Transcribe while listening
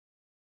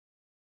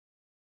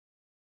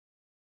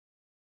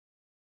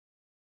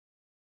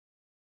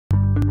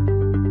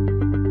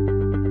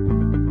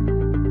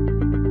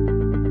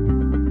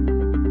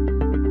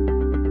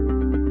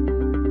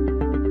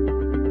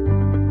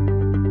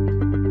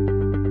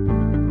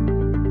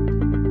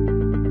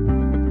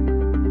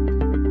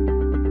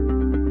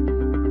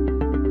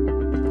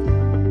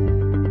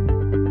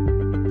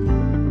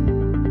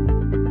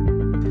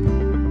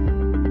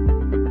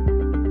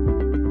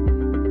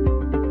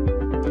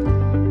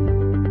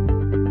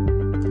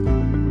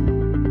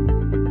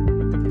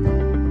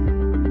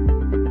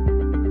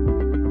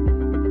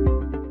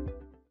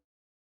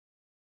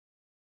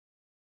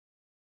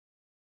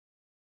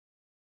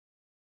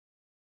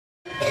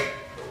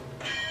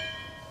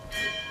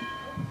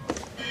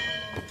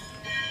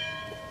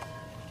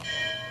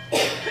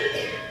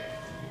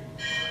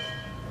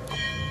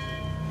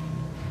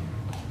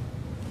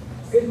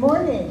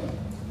morning.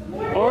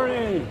 Good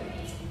morning.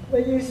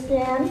 Will you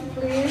stand,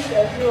 please,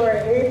 as you are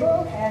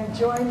able, and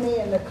join me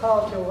in the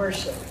call to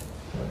worship.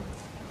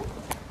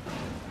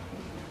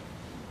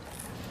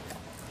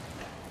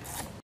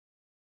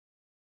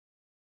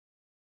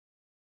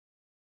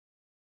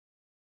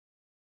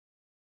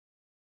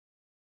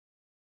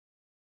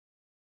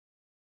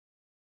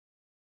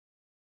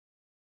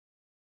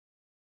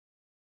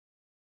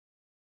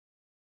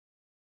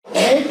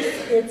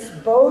 Makes its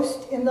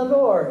boast in the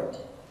Lord.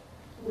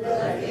 Will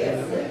it be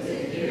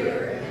afflicted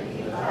here and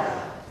be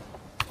glad?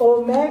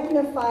 O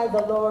magnify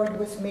the Lord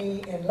with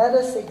me, and let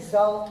us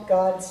exalt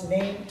God's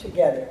name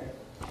together.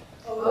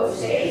 O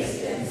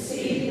taste and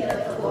see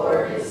that the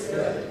Lord is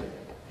good.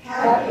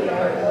 Happy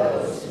are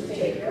those who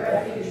take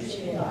refuge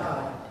in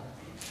God.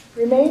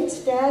 Remain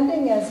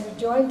standing as we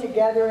join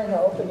together in the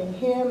opening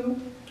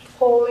hymn,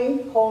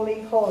 Holy,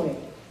 Holy, Holy,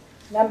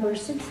 number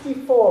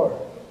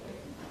 64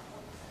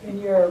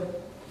 in your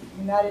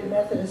United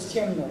Methodist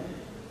hymnal.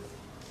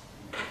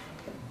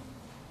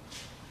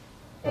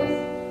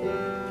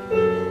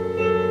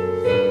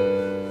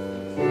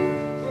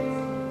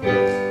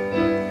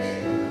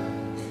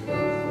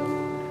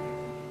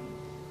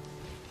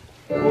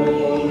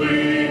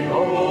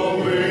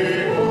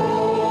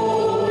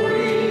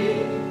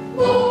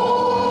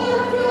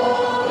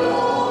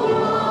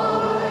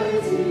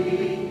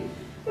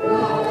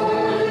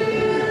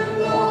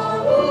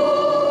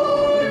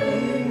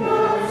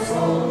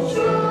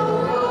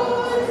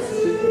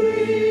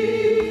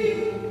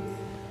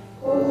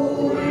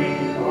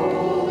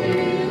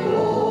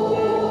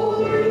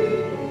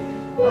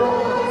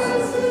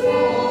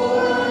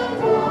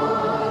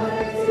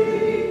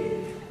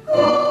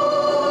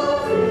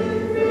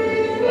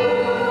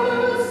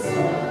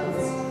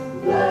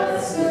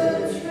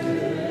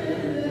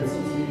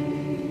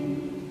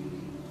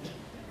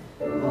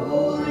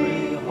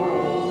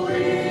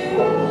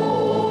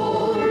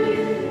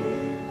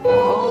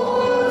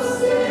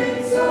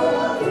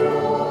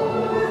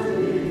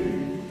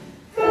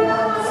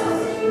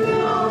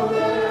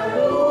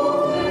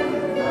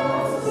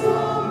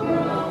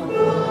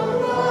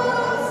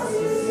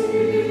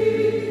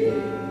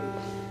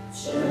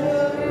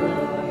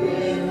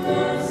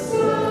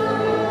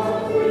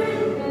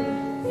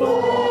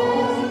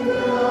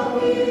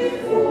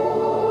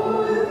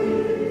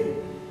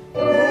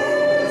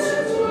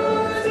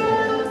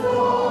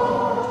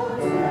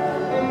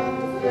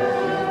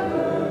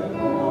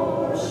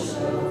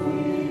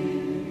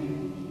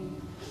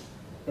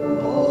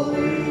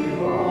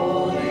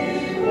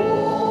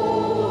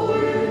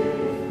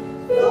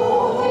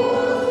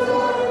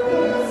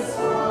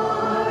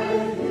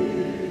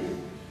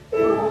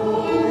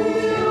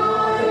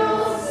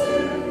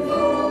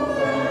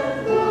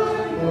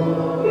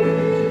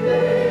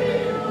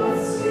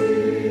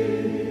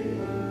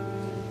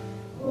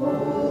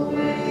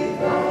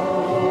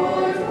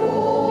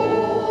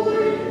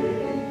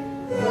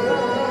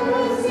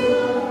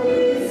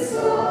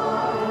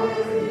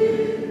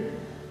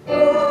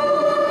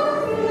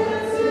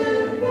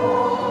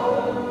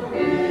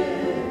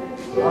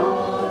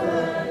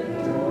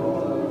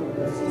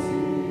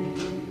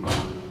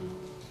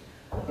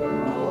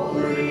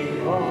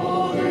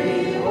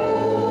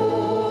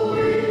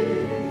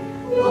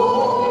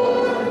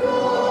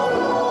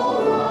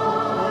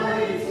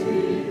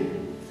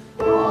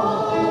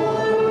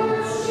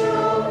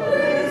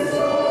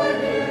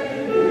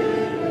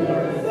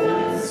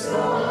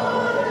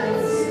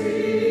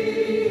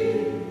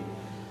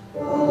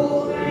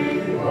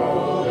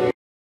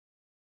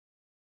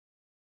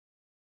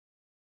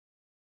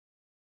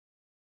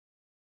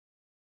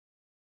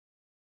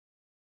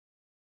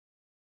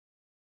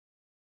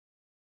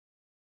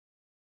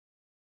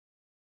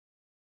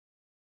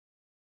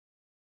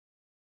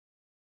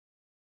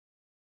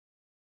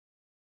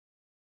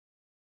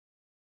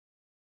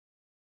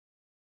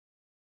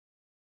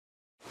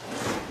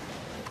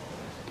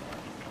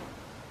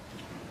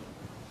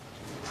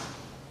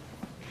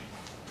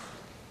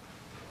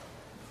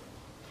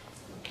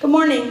 Good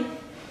morning.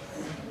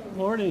 Good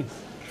morning.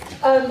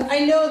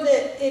 I know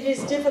that it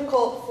is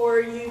difficult for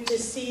you to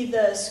see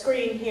the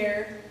screen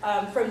here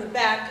from the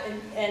back,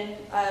 and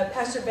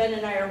Pastor Ben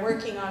and I are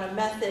working on a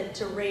method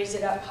to raise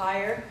it up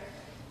higher,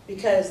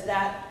 because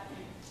that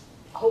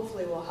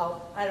hopefully will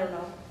help. I don't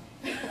know.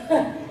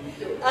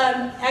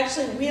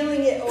 Actually,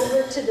 wheeling it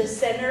over to the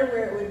center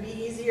where it would be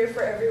easier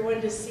for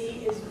everyone to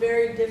see is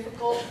very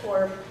difficult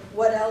for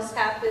what else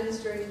happens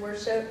during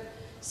worship.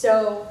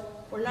 So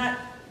we're not,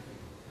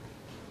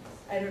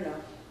 I don't know.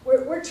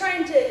 We're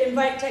trying to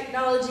invite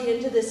technology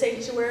into the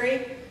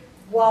sanctuary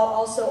while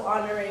also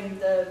honoring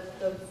the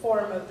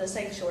form of the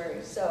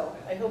sanctuary. So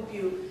I hope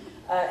you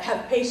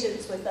have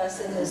patience with us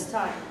in this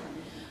time.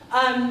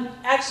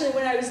 Actually,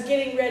 when I was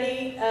getting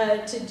ready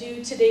to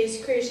do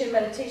today's creation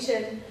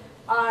meditation,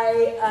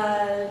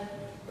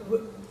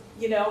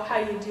 you know how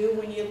you do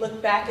when you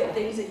look back at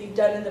things that you've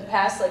done in the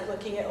past, like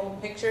looking at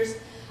old pictures.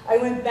 I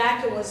went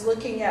back and was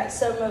looking at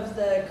some of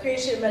the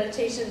creation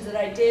meditations that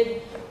I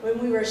did when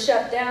we were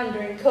shut down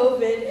during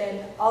COVID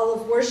and all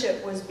of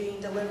worship was being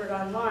delivered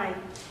online.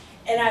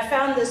 And I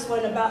found this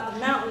one about the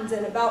mountains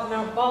and about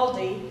Mount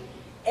Baldy.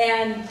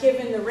 And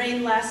given the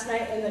rain last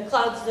night and the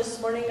clouds this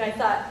morning, I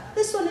thought,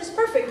 this one is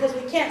perfect because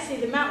we can't see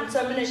the mountain. So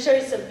I'm going to show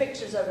you some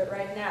pictures of it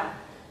right now.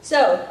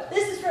 So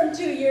this is from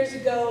 2 years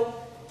ago.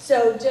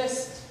 So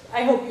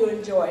I hope you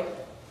enjoy.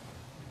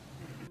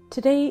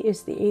 Today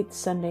is the 8th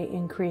Sunday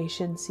in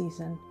creation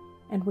season,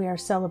 and we are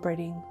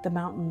celebrating the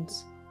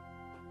mountains.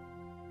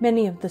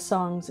 Many of the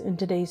songs in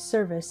today's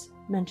service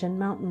mention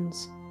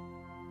mountains.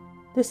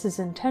 This is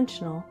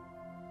intentional,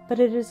 but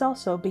it is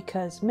also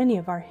because many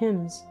of our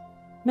hymns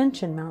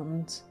mention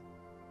mountains.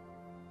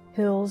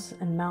 Hills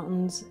and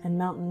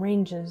mountain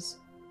ranges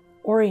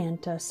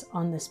orient us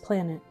on this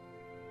planet.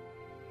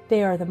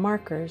 They are the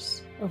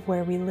markers of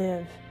where we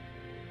live.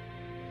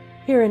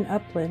 Here in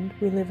Upland,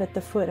 we live at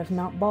the foot of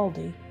Mount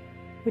Baldy,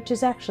 which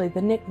is actually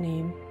the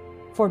nickname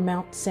for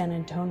Mount San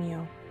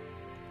Antonio.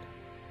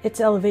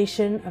 Its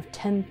elevation of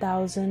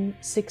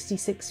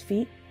 10,066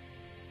 feet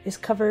is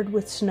covered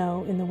with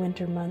snow in the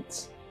winter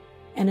months,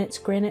 and its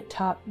granite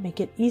top make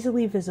it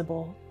easily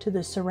visible to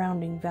the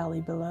surrounding valley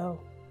below.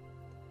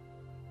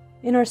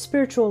 In our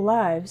spiritual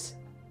lives,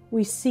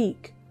 we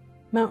seek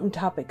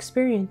mountaintop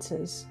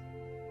experiences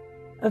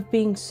of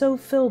being so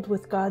filled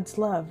with God's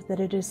love that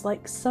it is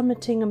like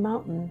summiting a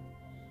mountain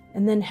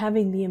and then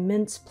having the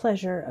immense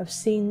pleasure of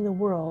seeing the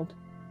world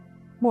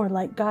more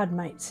like God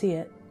might see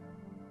it.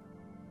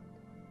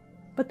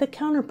 But the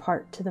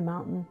counterpart to the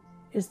mountain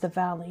is the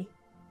valley.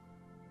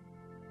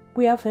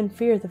 We often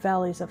fear the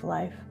valleys of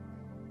life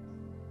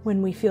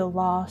when we feel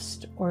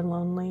lost or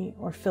lonely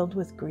or filled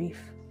with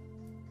grief.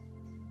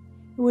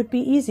 It would be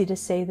easy to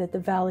say that the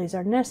valleys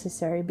are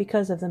necessary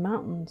because of the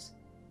mountains,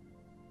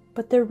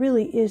 but there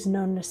really is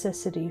no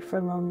necessity for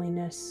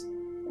loneliness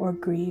or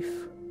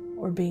grief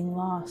or being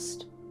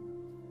lost.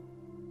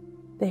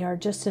 They are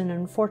just an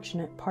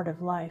unfortunate part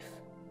of life.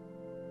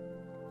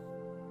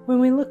 When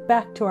we look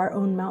back to our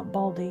own Mount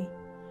Baldy,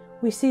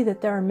 we see that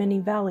there are many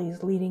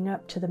valleys leading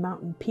up to the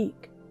mountain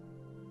peak.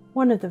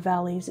 One of the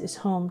valleys is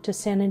home to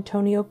San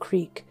Antonio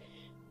Creek,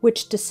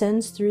 which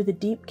descends through the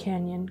deep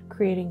canyon,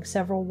 creating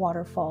several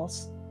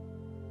waterfalls.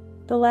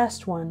 The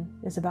last one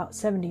is about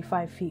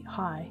 75 feet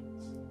high.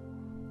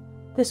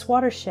 This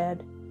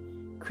watershed,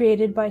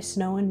 created by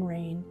snow and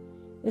rain,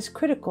 is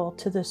critical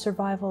to the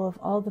survival of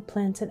all the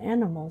plants and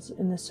animals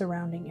in the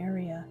surrounding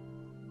area.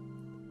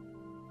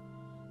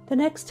 The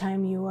next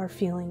time you are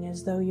feeling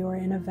as though you are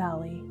in a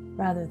valley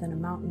rather than a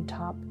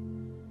mountaintop,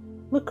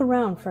 look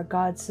around for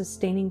God's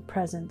sustaining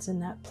presence in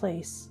that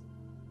place.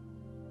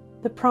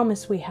 The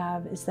promise we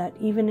have is that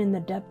even in the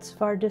depths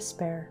of our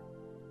despair,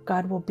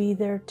 God will be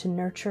there to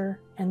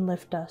nurture and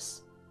lift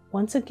us,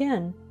 once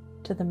again,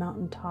 to the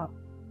mountaintop.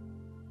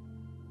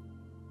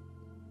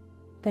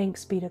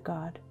 Thanks be to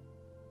God.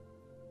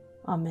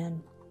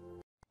 Amen.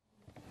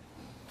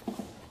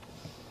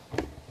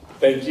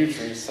 Thank you,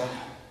 Teresa.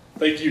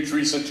 Thank you,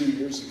 Teresa, 2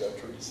 years ago,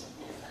 Teresa.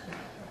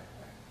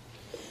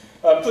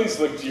 Please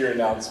look to your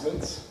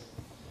announcements.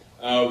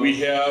 We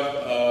have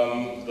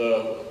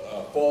the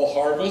fall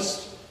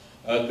harvest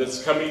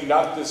that's coming,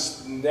 not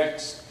this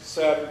next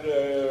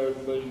Saturday,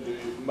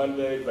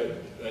 Monday,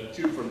 but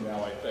 2 from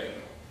now, I think.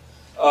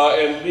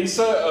 And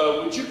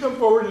Lisa, would you come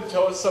forward and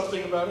tell us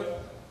something about it?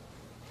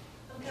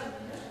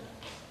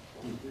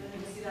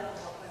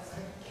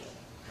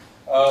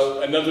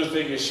 Another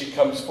thing as she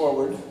comes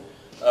forward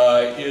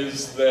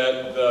is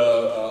that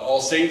the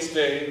All Saints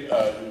Day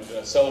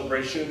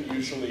celebration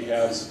usually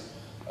has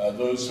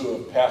those who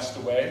have passed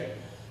away.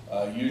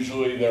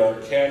 Usually there are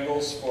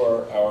candles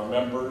for our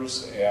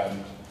members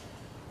and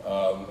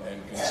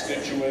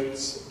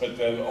constituents, but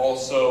then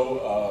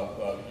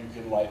also you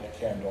can light a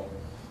candle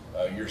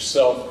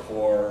yourself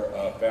for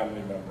a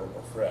family member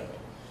or friend.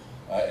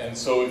 And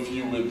so if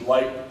you would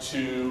like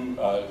to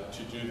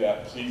do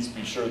that, please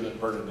be sure that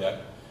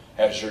Bernadette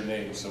has your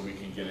name so we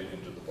can get it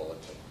into the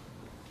bulletin.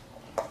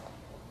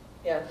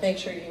 Yeah, make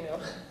sure you know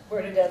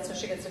Bernadette so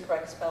she gets the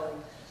correct spelling.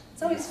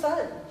 It's always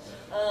fun.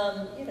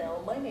 You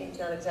know, my name's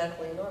not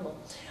exactly normal.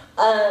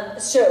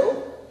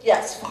 So,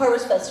 yes,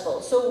 Harvest Festival.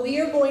 So we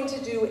are going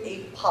to do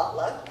a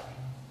potluck.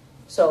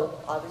 So,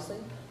 obviously,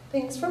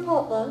 things for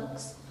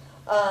potlucks.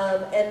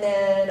 And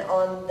then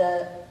on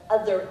the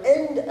other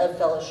end of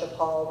Fellowship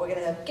Hall, we're going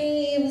to have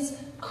games,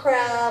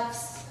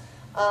 crafts,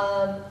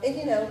 and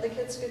you know, the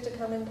kids get to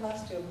come in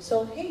costume.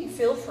 So, hey,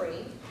 feel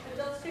free.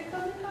 Adults can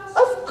come in costume?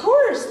 Of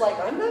course, like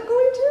I'm not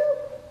going to.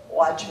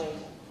 Watch me.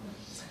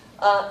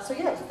 So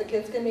yes, the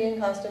kids can be in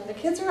costume. The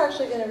kids are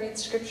actually going to read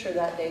scripture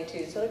that day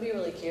too, so it'll be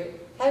really cute.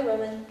 Hi,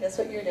 Roman. Guess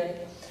what you're doing?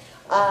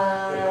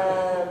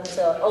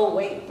 Oh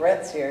wait,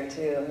 Brett's here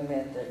too. I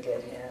meant to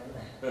get him.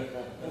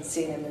 Haven't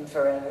seen him in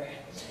forever.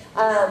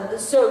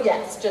 So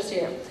yes, just so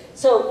you know.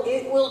 So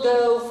it will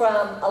go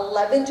from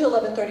 11 to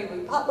 11:30 will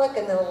be potluck,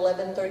 and then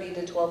 11:30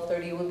 to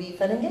 12:30 will be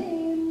fun and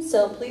games.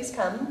 So please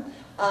come.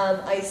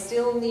 I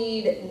still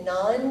need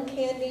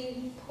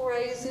non-candy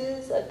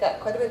prizes. I've got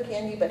quite a bit of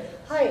candy, but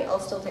hi, I'll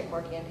still take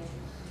more candy.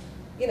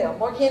 You know,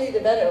 more candy the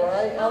better,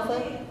 right, Alpha?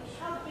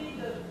 How big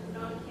of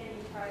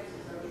non-candy prizes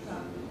are we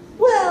talking?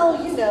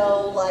 Well, you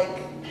know,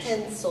 like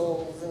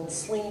pencils and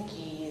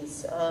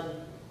slinkies.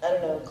 I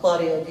don't know,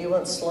 Claudia, do you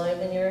want slime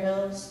in your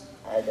house?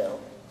 I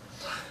don't.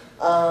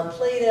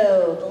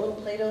 Play-Doh, the little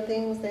Play-Doh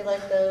things, they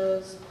like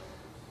those.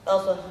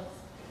 Alpha,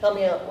 help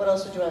me out. What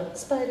else would you want?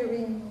 Spider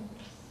rings.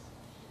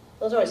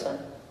 Those are always fun.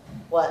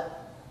 What?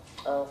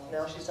 Oh,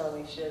 now she's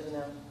telling me she doesn't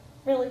know.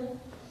 Really?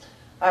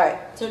 All right,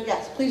 so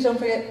yes, please don't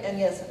forget, and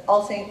yes,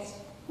 All Saints.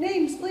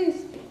 Names,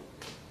 please.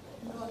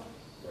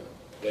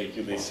 Thank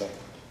you, Lisa.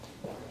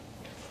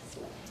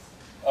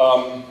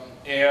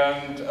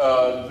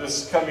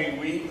 This coming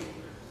week,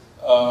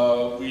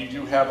 we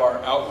do have our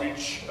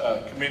outreach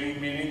committee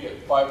meeting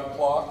at 5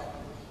 o'clock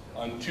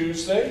on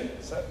Tuesday.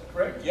 Is that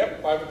correct?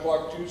 Yep, 5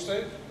 o'clock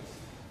Tuesday.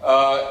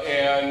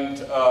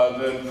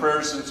 Then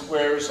Prayers and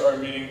Squares are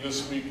meeting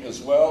this week as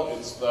well.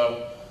 It's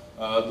the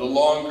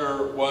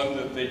longer one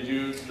that they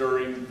do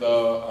during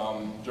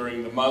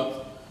the month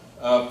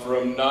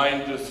from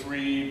 9 to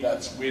 3.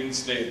 That's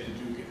Wednesday at the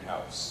Dugan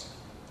House.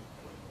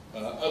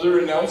 Other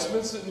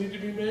announcements that need to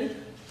be made?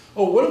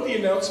 Oh, one of the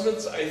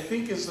announcements I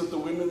think is that the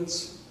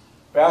women's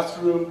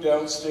bathroom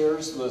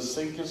downstairs, the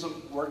sink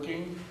isn't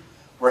working.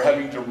 We're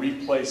having to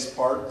replace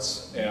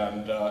parts,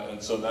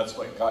 and so that's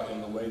what got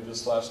in the way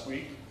this last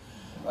week.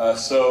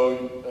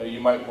 So you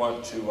might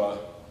want to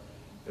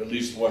at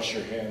least wash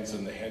your hands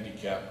in the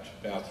handicapped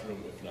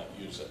bathroom, if not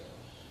use it,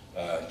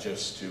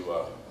 just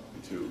to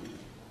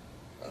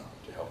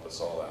help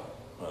us all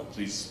out.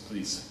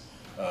 Please,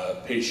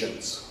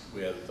 patience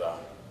with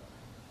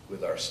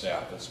our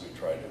staff as we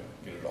try to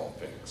get it all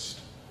fixed.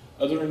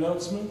 Other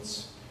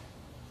announcements?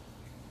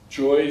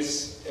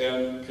 Joys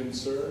and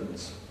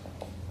concerns.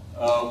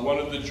 One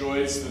of the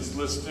joys that's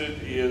listed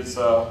is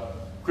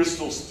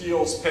Crystal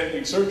Steele's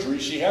pending surgery.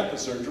 She had the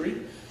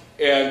surgery,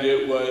 and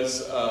it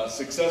was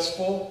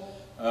successful,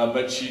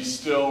 but she's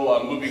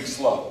still moving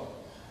slow.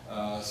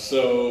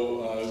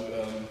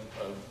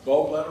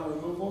 Gallbladder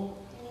removal,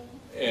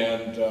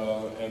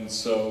 and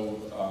so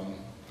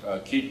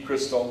keep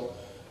Crystal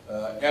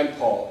and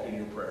Paul in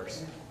your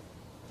prayers,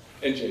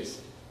 and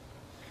Jason.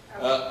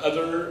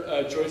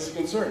 Other joys and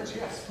concerns?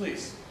 Yes,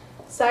 please.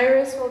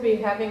 Cyrus will be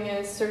having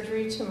his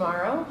surgery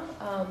tomorrow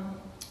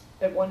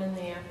at 1 in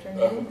the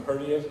afternoon.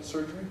 Hernia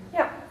surgery?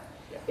 Yeah.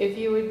 If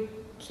you would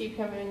keep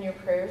him in your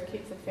prayers,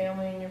 keep the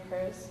family in your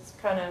prayers. It's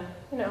kind of,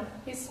 you know,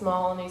 he's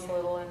small and he's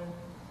little and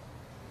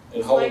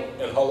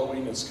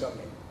Halloween is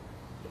coming.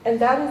 And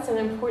that is an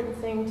important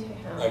thing to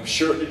him. I'm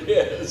sure it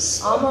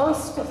is.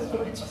 Almost as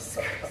much as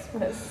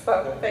Christmas.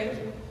 So thank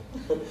you.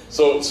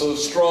 So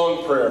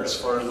strong prayers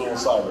for little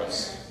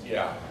Cyrus.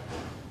 Yeah.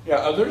 Yeah,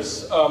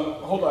 others?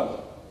 Hold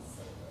on.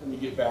 Let me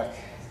get back.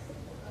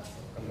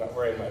 I'm not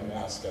wearing my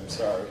mask, I'm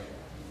sorry.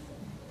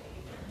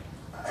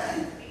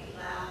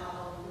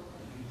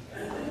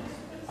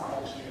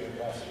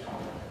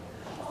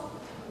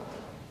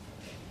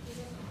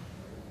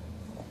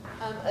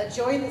 A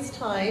joyous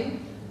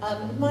time.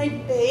 My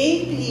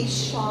baby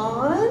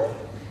Sean,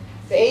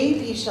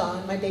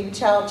 my baby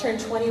child turned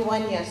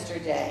 21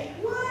 yesterday.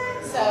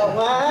 What? So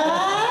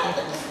what?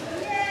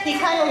 He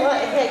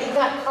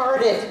got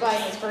carded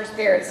buying his first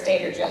pair of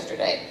skaters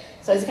yesterday.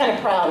 So he's kind of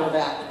proud of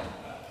that.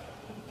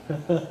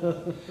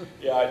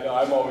 Yeah, I know.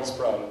 I'm always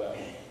proud of that.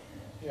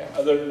 Yeah.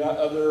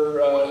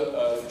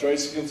 Other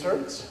joys and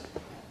concerns?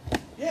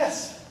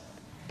 Yes.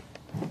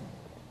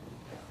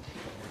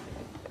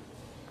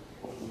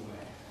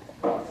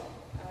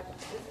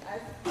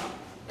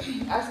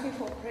 Asking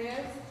for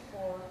prayers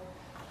for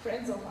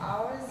friends of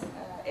ours,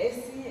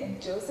 Essie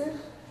and Joseph.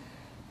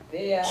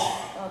 Their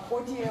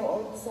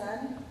 40-year-old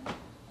son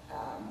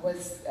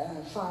was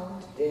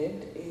found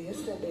dead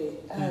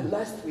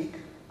last week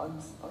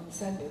on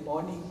Sunday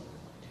morning.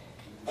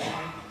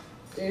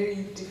 Very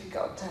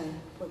difficult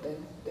time for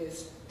them. They're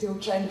still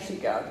trying to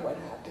figure out what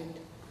happened.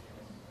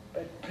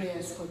 But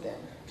prayers for them.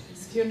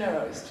 His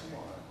funeral is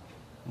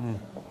tomorrow.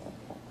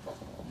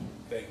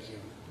 Thank you.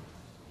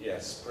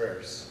 Yes,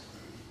 prayers.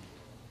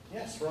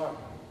 Yes, Ron.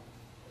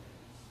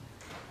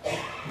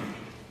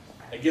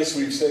 I guess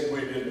we've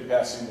segued into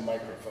passing the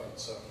microphone,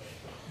 so.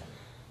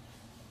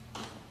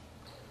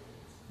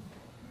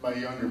 My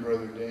younger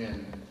brother,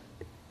 Dan,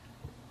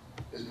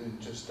 has been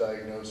just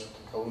diagnosed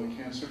with colon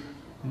cancer.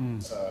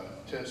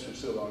 Tests are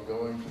still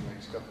ongoing for the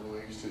next couple of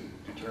weeks to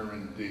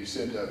determine the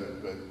extent of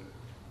it, but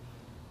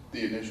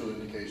the initial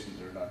indications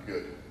are not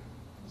good.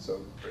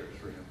 So prayers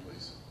for him,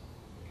 please.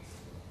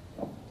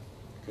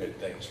 Good,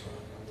 thanks, Ron.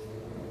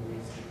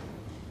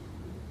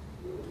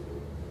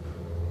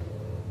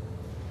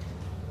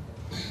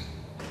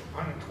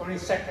 On the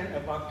 22nd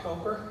of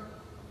October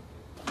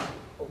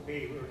will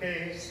be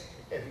Renee's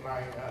and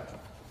my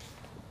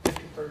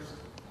 51st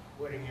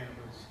wedding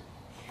anniversary.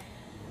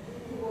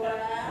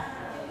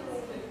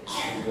 Wow.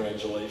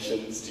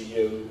 Congratulations to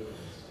you.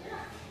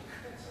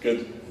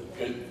 Good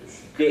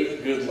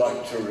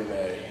luck to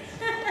Renee.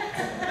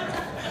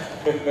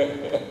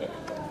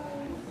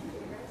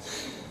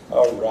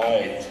 All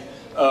right.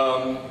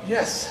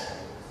 Yes.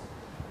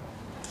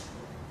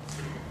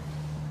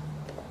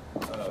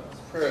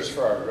 Prayers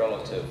for our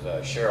relative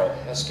Cheryl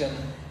Heskin,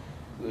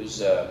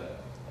 who's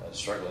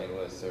struggling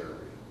with her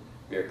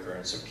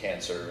reoccurrence of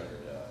cancer and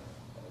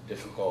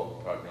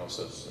difficult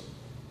prognosis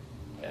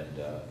and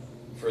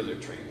further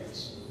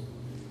treatments.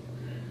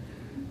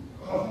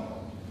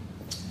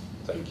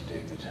 Thank you,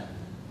 David.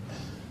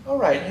 All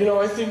right,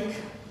 I think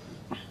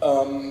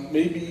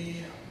maybe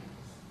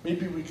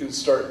we can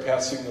start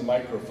passing the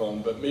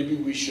microphone, but maybe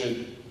we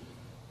should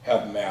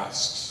have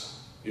masks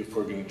if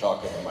we're going to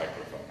talk on the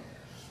microphone.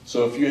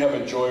 So if you have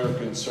a joy or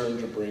concern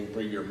to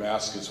bring your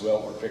mask as well,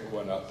 or pick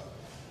one up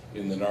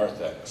in the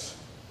narthex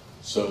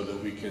so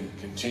that we can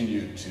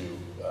continue to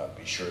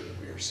be sure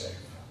that we are safe.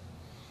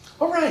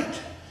 All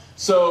right,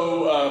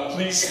 so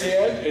please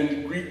stand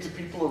and greet the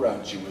people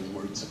around you with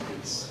words of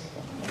peace.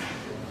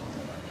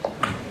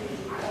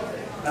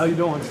 How you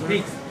doing, sir?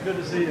 Peace. Good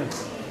to see you.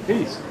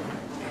 Peace.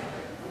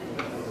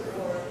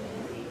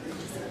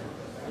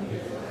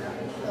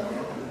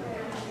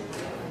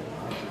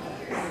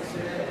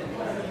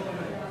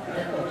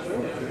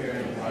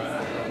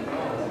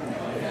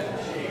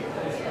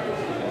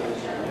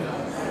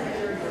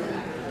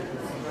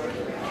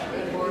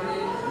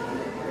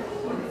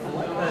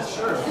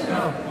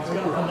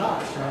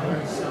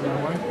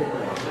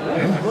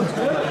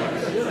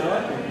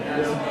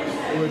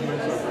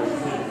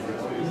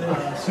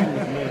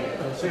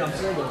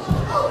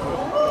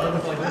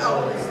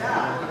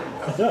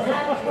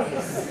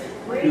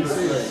 Good to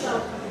see you.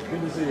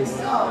 Good to see you.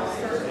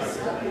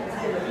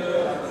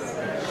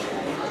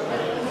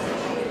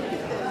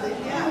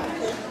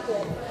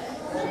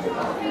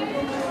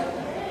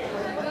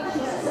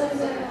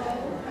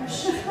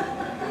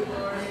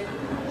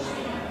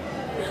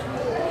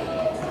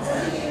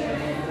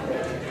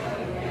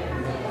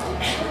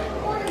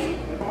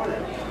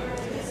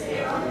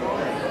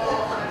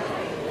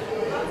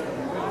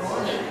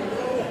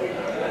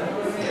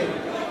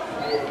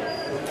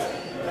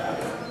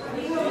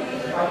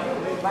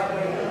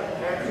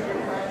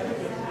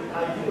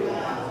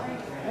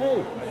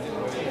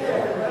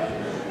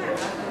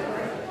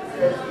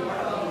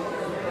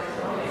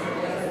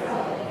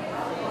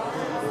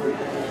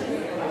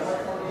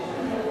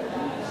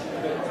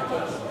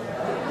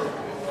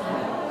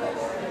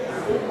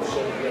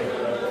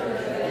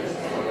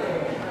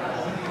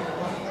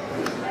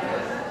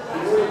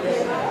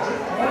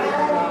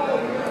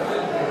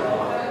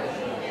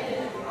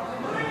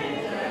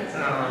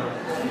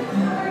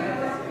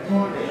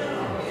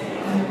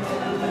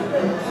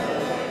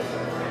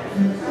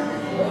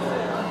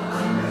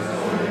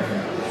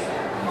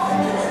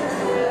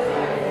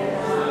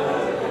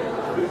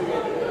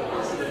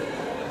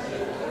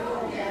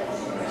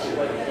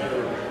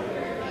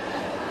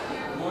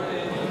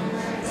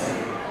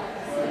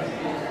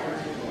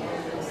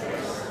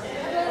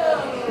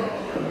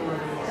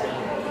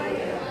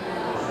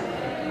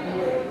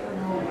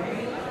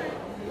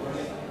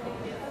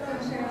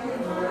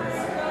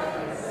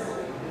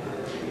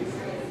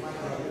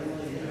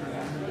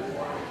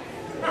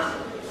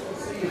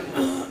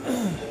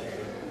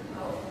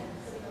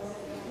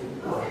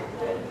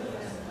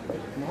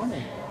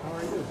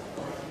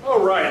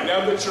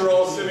 Now that you're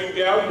all sitting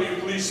down, will you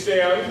please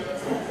stand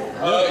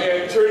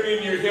and turn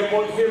in your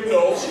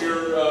hymnals,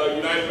 your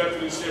United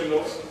Methodist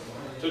hymnals,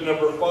 to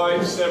number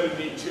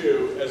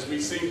 572 as we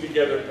sing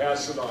together,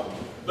 pass it on.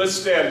 Let's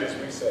stand as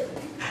we sing.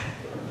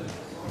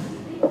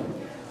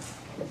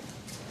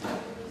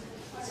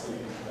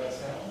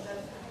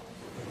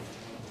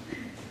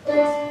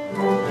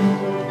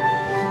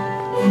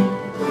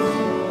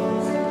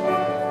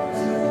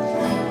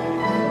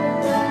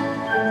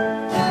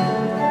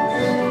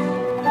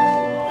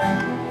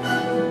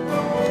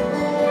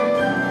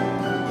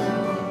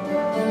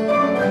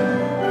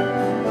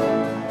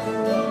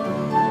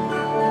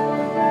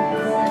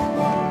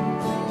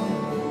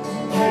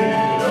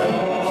 It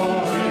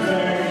only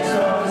takes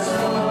us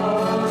one.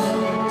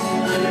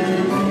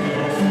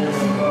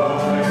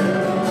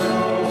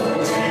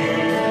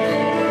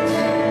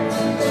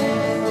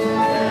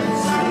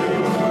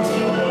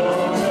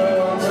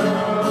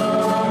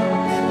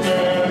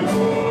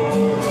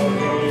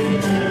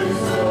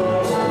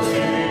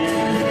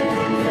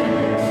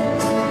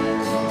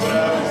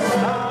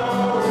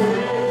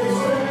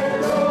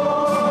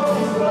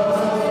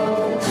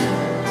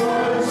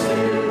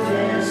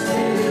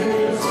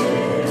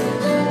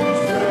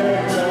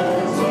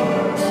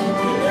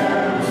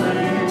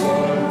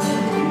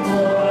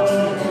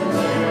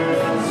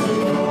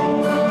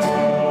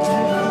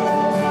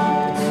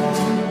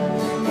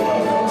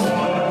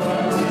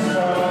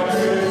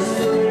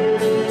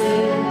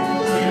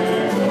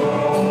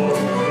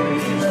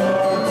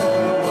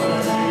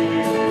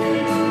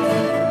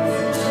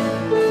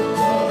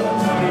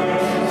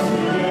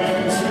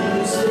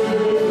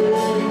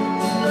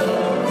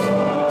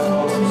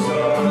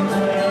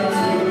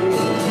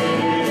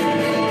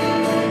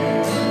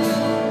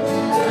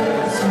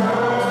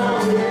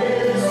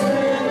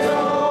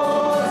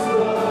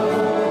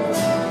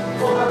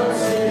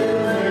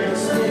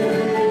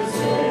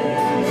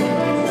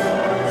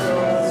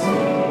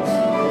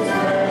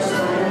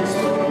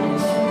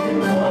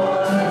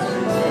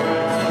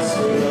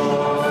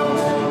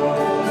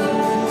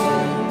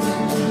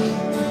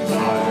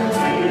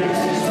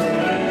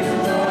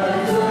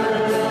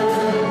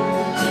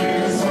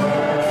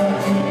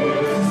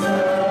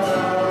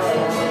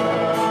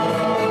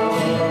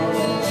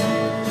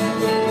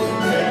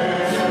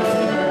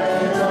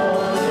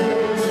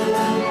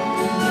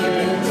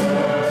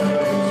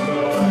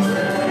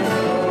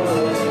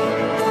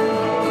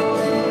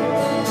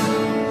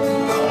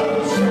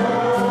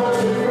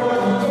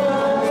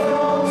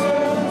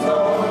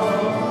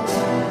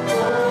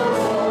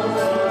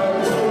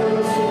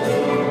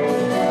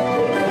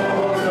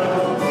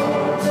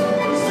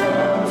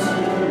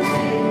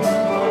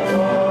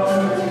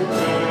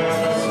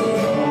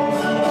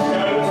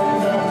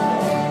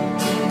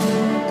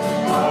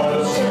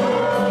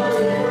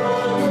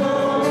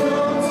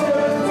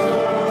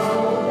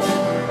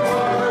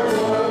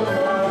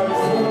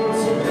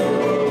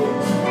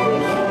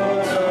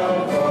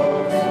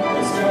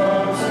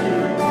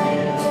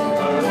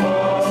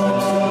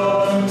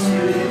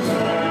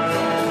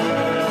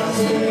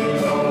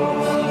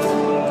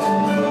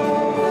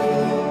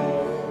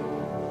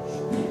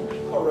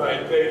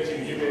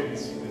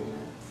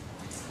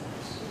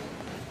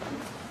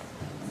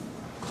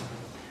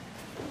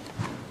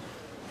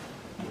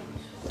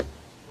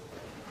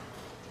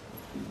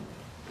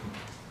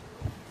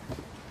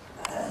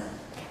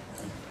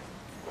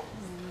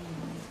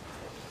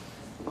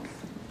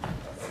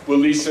 Will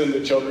Lisa and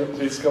the children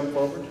please come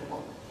forward?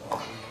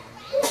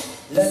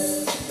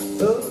 Let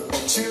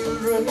the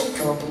children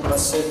come, I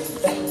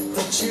said, let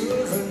the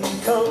children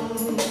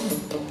come.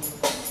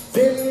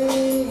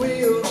 Then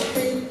we'll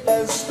be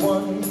as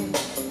one.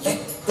 Let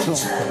the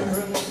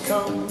children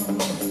come.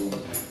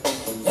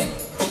 Let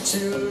the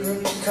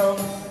children come.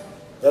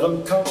 Let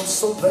them come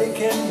so they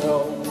can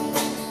know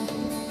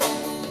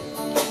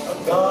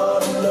a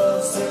God who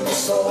loves them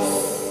so.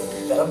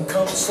 Let them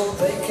come so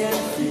they can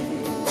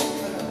feel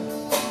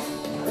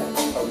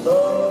a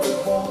love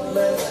that won't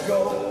let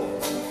go,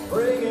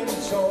 bringing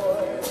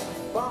joy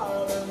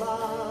by their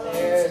lives.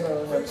 There's my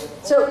little.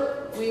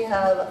 So we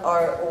have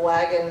our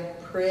wagon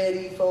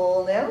pretty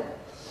full now.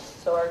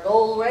 So our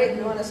goal, right,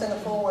 we want to send a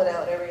full one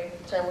out every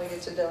time we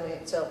get to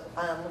donate. So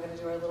we're going to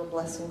do our little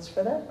blessings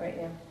for that right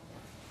now.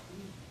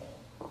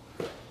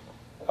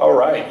 All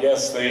right,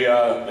 yes,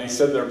 they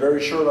said they're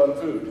very short on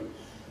food.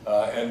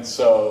 And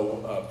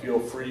so feel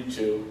free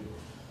to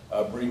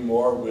bring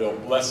more. We'll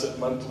bless it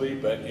monthly,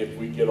 but if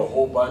we get a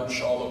whole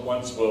bunch all at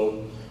once,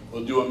 we'll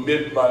do a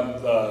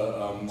mid-month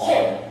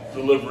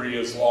delivery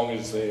as long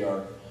as they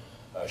are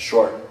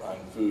short on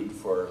food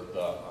for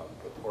the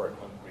poor and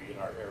hungry in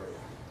our area.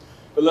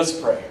 But let's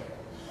pray.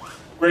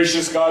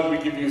 Gracious God, we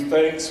give you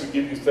thanks. We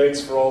give you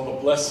thanks for all the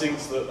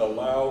blessings that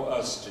allow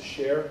us to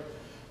share.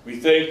 We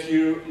thank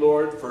you,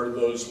 Lord, for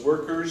those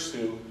workers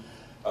who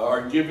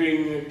are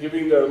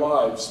giving their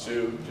lives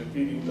to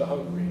feeding the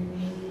hungry.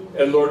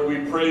 And Lord, we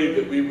pray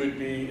that we would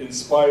be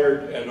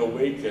inspired and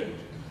awakened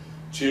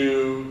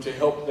to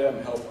help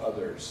them help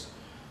others.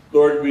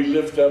 Lord, we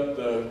lift up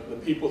the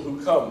people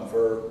who come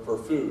for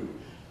food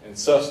and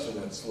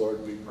sustenance,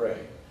 Lord, we pray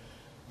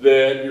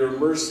that your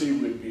mercy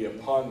would be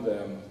upon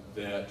them,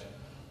 that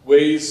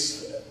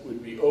ways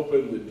would be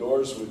open, the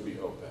doors would be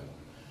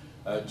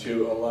open,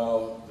 to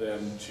allow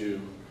them to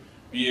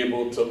be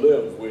able to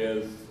live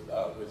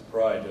with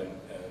pride and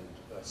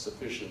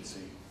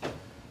sufficiency.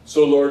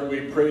 So Lord,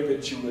 we pray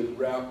that you would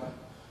wrap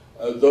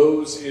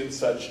those in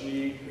such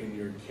need in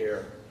your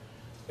care.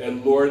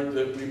 And Lord,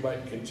 that we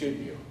might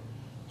continue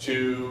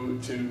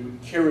to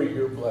carry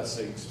your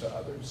blessings to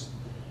others.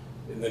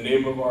 In the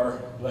name of our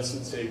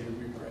blessed Savior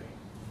we pray.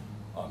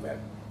 Amen.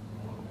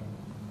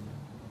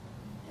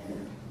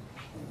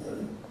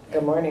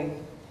 Good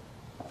morning.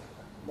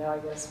 Now I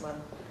guess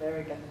there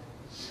we go.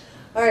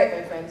 All right,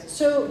 my friends.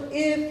 So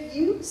if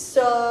you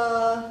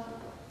saw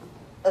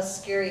a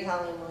scary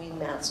Halloween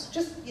mask,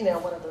 just,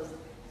 one of those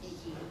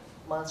geeky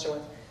monster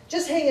ones,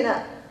 just hanging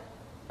up,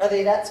 are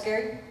they that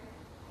scary?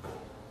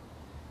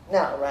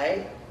 No,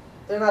 right?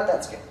 They're not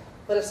that scary.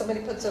 But if somebody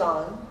puts it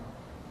on,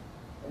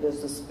 and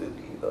does the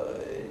spooky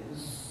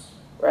voice,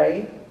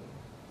 right?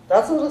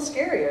 That's a little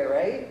scarier,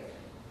 right?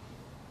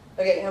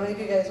 Okay, how many of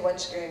you guys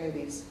watch scary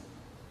movies?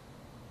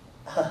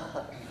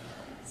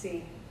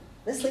 See,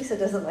 Miss Lisa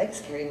doesn't like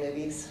scary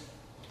movies.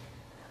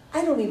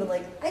 I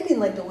didn't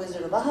like The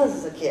Wizard of Oz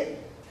as a kid.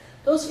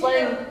 Those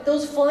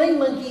flying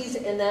monkeys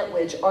and that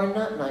witch are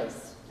not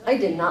nice. I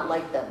did not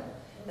like them.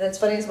 And it's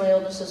funny as my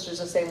older sister's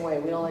the same way.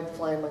 We don't like the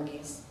flying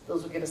monkeys.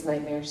 Those would give us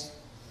nightmares.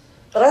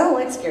 But I don't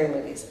like scary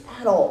movies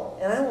at all.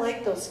 And I don't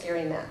like those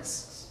scary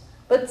masks.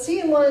 But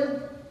seeing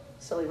one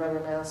silly rubber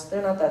mask,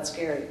 they're not that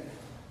scary.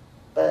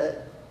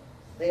 But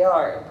they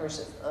are in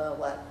person.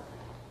 What?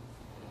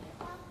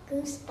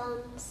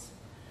 Goosebumps.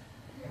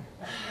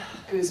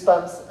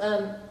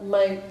 Goosebumps.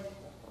 My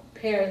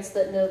parents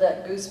that know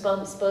that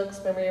Goosebumps books,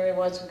 remember you ever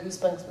watched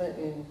Goosebumps?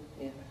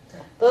 Yeah.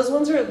 Those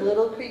ones are a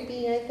little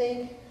creepy, I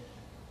think.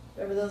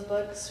 Remember those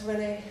books,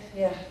 Renee?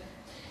 Yeah.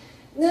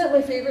 Isn't that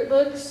my favorite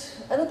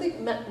books? I don't think,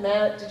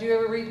 Matt, did you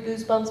ever read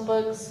Goosebumps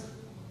books?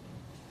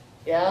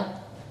 Yeah?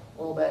 A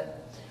little bit.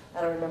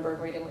 I don't remember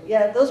reading them.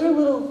 Yeah, those are a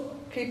little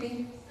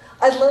creepy.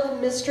 I love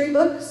mystery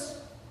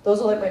books. Those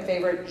are like my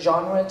favorite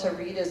genre to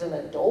read as an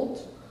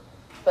adult.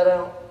 But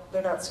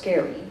they're not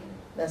scary,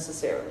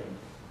 necessarily.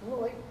 I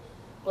don't like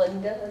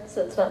blood guts.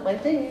 That's not my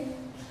thing.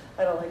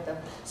 I don't like them.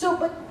 So,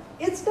 but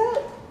it's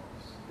that.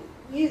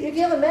 If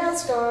you have a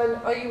mask on,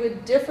 are you a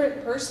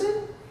different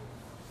person?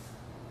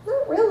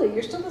 Not really.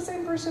 You're still the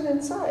same person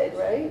inside,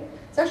 right?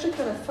 It's actually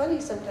kind of funny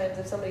sometimes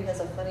if somebody has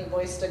a funny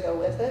voice to go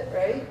with it,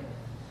 right?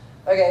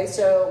 Okay,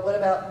 so what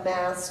about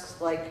masks?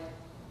 Like,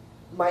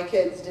 my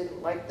kids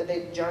didn't like the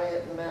big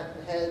giant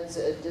heads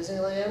at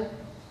Disneyland.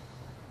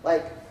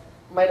 Like,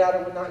 my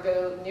daughter would not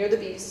go near the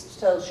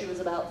Beast till she was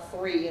about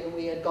 3, and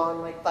we had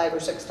gone like 5 or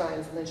 6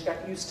 times, and then she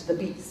got used to the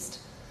Beast.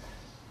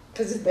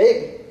 Because it's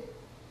big.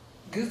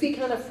 Goofy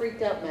kind of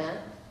freaked out Matt,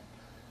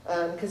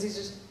 because he's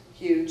just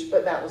huge,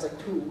 but Matt was like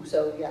 2,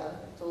 so yeah,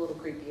 it's a little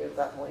creepy at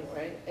that point,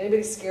 right?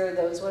 Anybody scared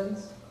of those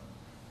ones?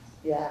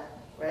 Yeah,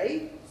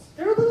 right?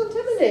 They're a little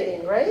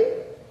intimidating, right?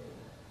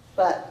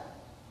 But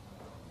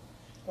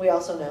we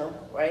also know,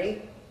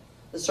 right?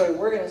 The story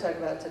we're going to talk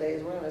about today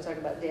is we're going to talk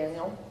about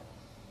Daniel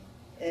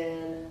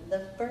and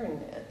the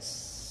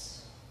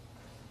furnace.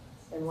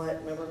 And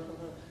what? Remember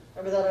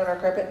that on our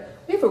carpet?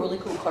 We have a really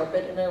cool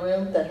carpet in our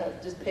room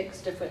that just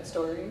picks different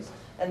stories,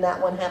 and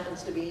that one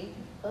happens to be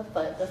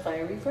the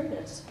fiery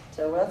furnace.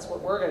 So that's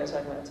what we're going to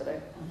talk about today.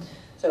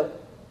 So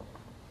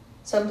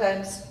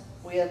sometimes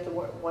we have to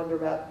wonder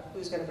about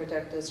who's going to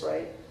protect us,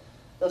 right?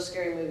 Those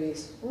scary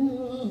movies.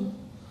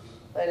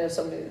 I know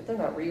somebody, they're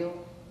not real,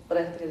 but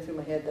I have to get it through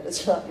my head that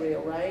it's not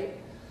real, right?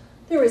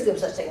 There is no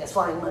such thing as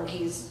flying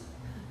monkeys.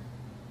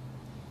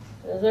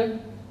 Is there?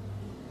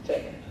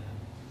 Okay.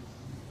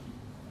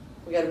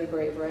 We got to be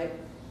brave, right?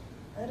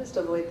 I just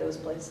avoid those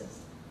places.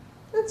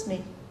 That's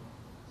me.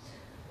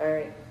 All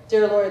right.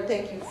 Dear Lord,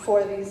 thank you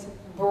for these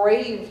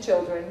brave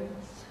children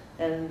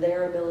and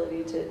their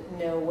ability to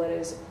know what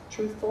is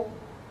truthful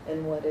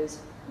and what is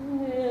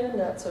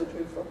not so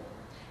truthful.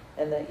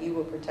 And that you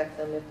will protect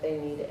them if they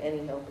need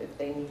any help, if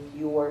they need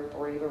your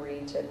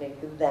bravery to make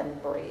them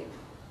brave.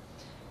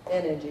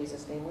 And in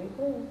Jesus' name we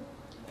pray.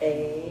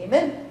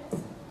 Amen.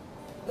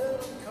 Let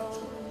them come,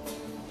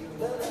 you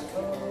let them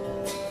come.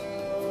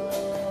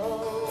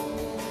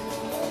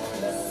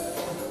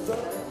 Let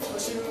the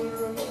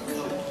children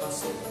come,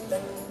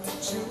 let the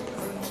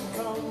children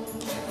come.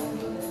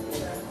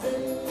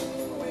 Then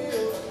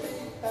we'll be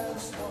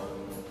as one.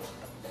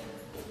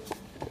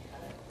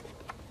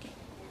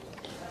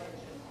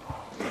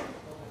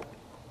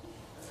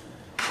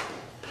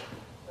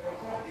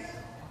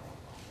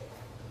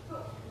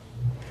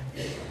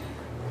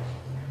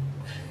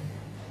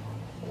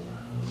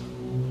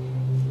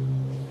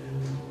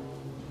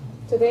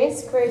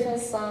 Today's Christian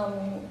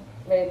Psalm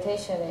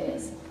meditation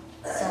is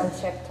Psalm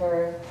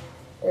chapter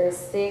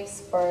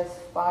 36, verse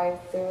 5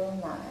 through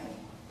 9.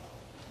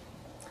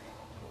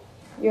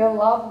 Your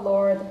love,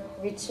 Lord,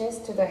 reaches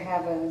to the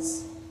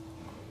heavens,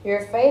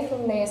 your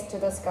faithfulness to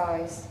the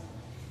skies.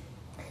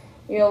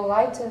 Your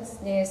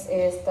righteousness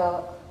is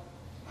the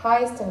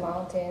highest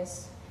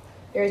mountains,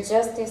 your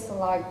justice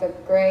like the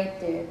great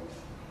deep.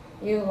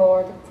 You,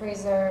 Lord,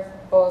 preserve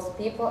both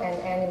people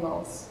and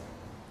animals.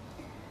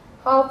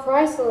 How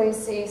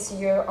priceless is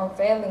your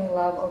unfailing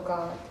love, O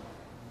God.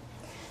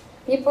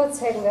 People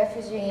take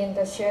refuge in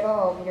the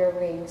shadow of your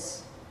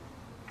wings.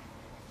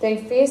 They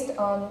feast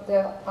on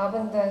the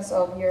abundance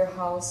of your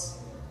house.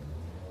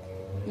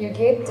 You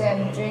give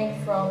them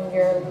drink from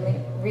your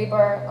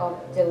river of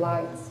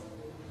delight.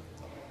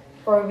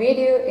 For with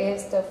you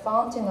is the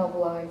fountain of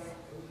life.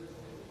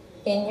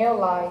 In your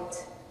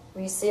light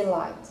we see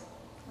light.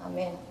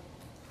 Amen.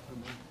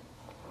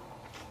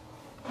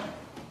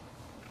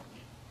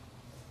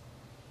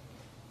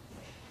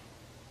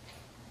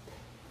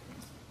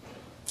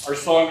 Our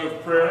song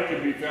of prayer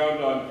can be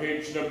found on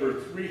page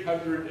number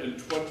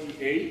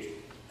 328.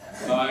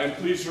 And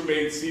please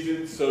remain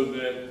seated so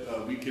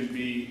that we can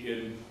be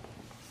in...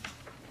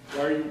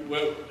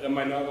 am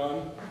I not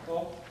on,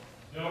 Paul?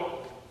 No.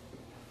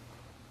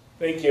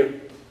 Thank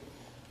you.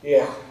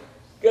 Yeah,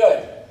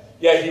 good.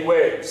 Yeah, he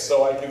waves,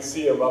 so I can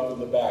see him up in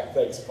the back.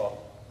 Thanks, Paul.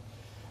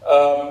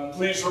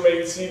 Please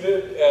remain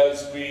seated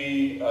as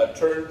we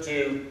turn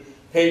to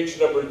page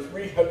number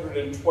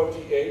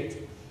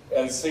 328.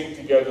 And sing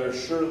together,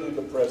 Surely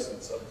the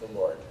Presence of the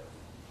Lord.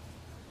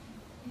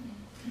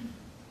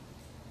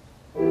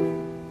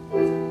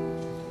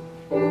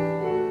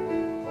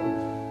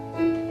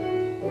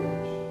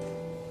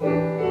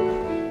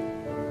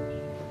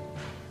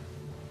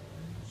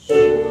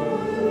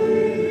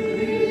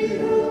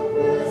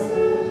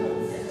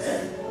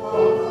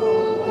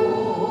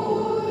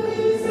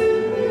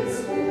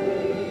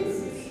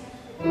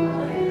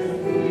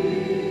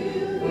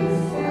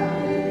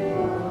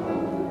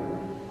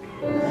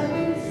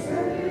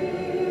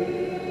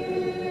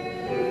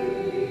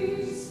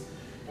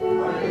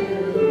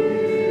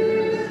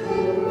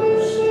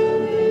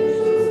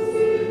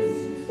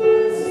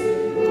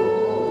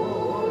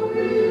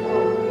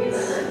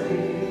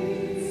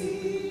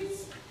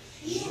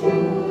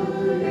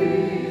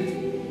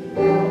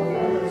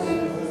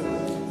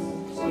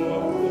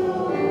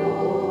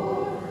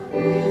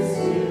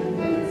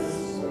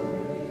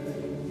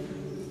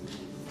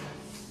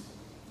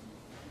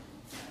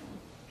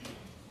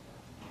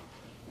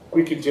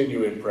 We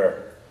continue in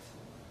prayer.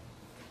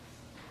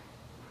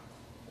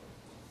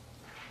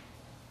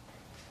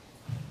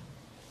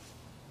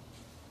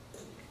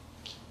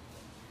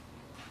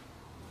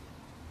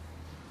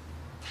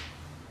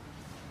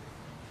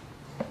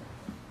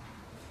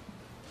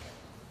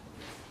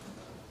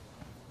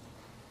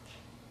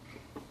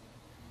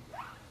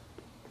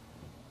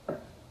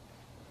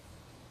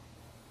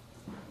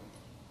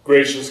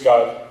 Gracious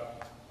God,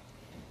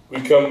 we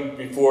come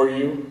before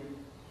you,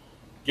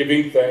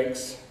 giving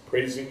thanks,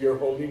 praising your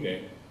holy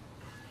name,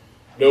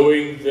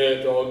 knowing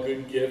that all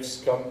good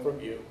gifts come from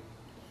you,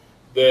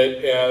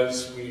 that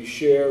as we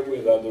share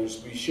with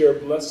others, we share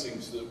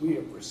blessings that we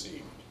have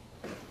received,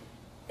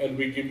 and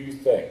we give you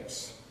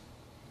thanks.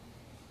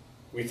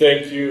 We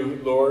thank you,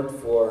 Lord,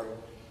 for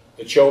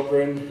the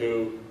children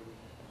who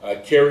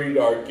carried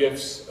our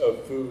gifts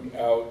of food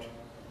out.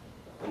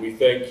 And we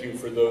thank you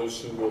for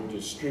those who will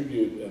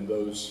distribute and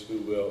those who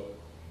will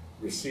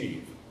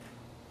receive.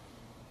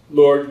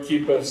 Lord,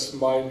 keep us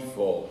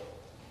mindful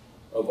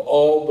of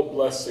all the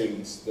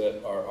blessings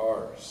that are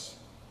ours.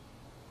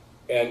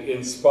 and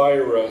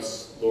inspire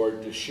us,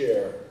 Lord, to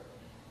share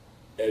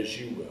as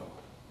you will.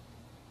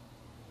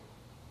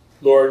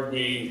 Lord,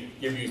 we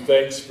give you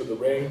thanks for the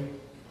rain,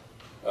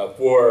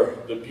 for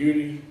the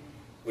beauty.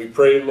 We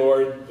pray,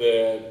 Lord,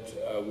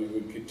 that we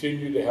would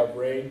continue to have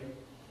rain.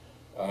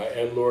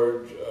 And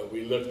Lord,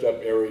 we lift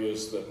up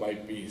areas that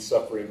might be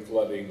suffering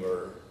flooding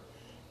or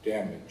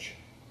damage.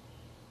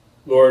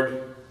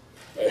 Lord,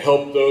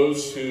 help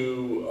those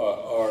who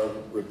are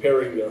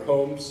repairing their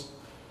homes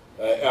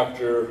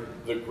after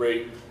the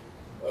great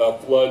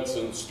floods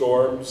and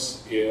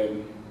storms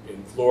in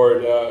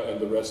Florida and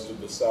the rest of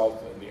the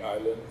South and the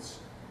islands.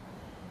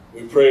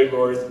 We pray,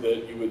 Lord,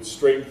 that you would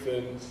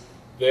strengthen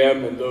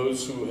them and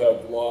those who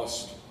have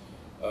lost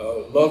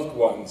loved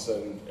ones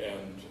and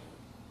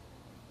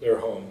their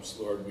homes.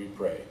 Lord, we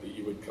pray that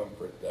you would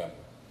comfort them,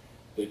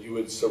 that you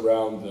would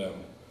surround them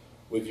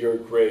with your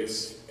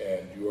grace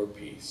and your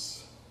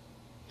peace.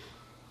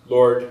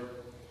 Lord,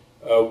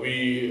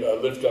 we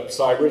lift up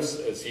Cyrus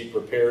as he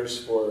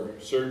prepares for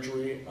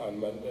surgery on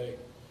Monday.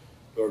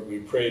 Lord, we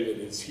pray that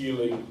his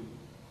healing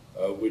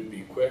would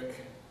be quick.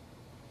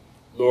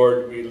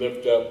 Lord, we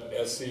lift up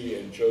Essie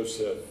and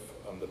Joseph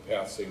on the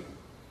passing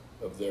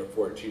of their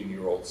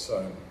 14-year-old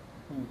son.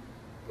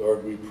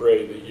 Lord, we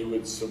pray that you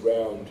would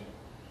surround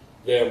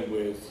them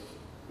with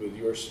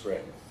your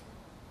strength.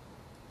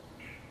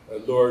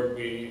 Lord,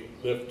 we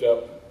lift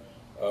up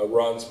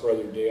Ron's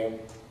brother Dan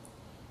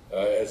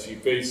as he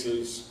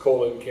faces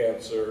colon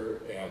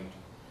cancer and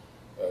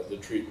the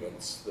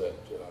treatments that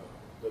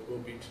will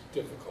be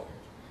difficult.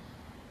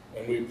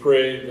 And we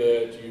pray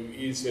that you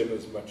ease him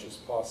as much as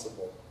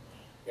possible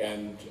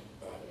and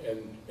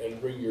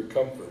bring your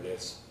comfort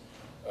as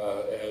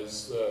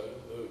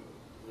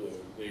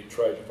they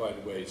try to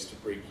find ways to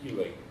bring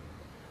healing.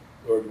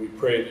 Lord, we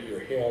pray that your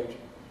hand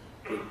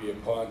would be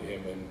upon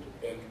him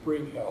and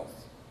bring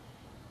health.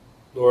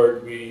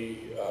 Lord,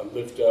 we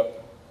lift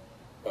up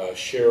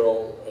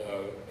Cheryl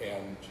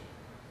and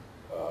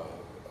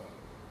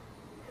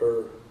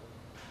her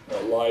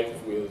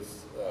life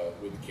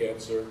with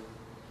cancer.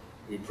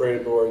 We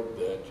pray, Lord,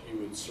 that you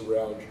would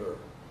surround her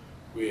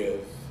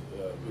with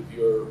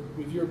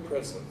your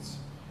presence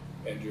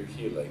and your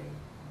healing.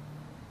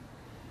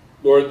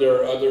 Lord,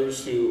 there are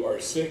others who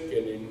are sick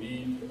and in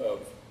need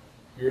of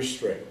your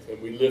strength,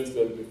 and we lift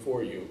them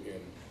before you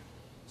in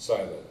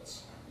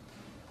silence.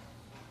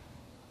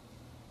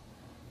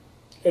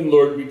 And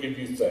Lord, we give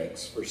you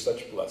thanks for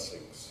such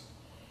blessings.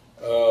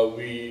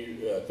 We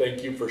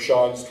thank you for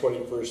Sean's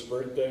 21st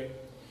birthday.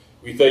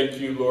 We thank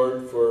you,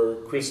 Lord, for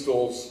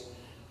Crystal's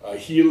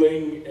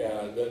healing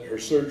and that her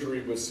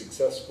surgery was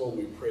successful.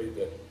 We pray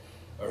that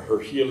her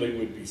healing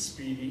would be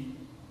speedy.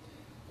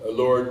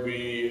 Lord,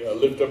 we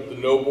lift up the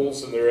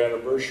Nobles and their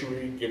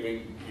anniversary,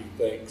 giving you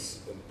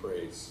thanks and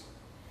praise.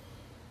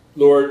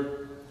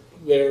 Lord,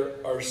 there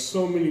are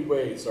so many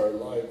ways our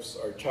lives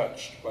are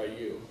touched by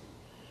you.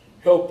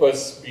 Help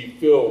us be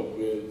filled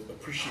with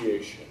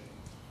appreciation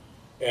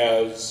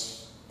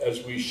as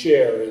we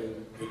share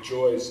in the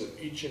joys of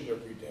each and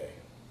every day.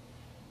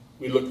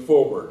 We look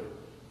forward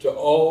to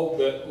all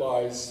that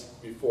lies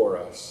before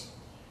us,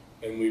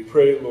 and we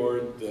pray,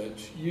 Lord,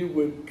 that you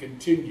would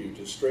continue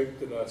to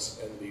strengthen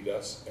us and lead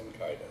us and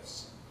guide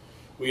us.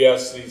 We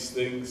ask these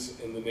things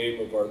in the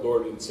name of our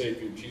Lord and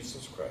Savior,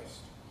 Jesus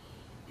Christ,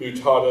 who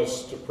taught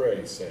us to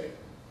pray, saying,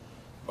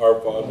 Our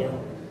Father,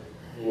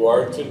 who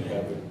art in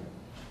heaven,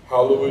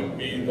 hallowed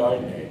be thy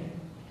name.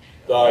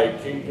 Thy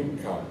kingdom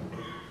come,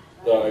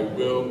 thy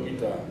will be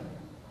done,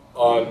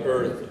 on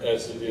earth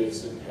as it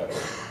is in heaven.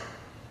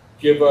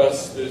 Give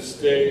us this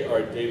day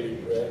our daily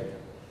bread,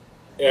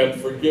 and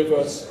forgive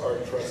us our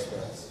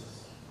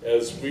trespasses,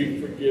 as we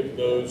forgive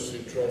those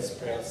who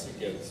trespass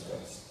against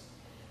us.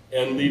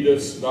 And lead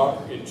us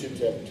not into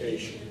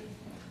temptation,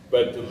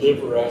 but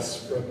deliver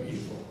us from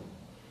evil.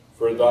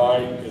 For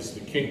thine is the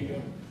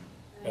kingdom,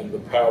 and the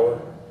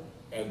power,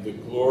 and the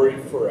glory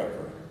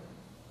forever.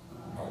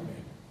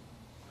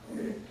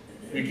 Amen.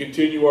 We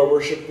continue our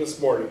worship this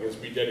morning as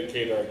we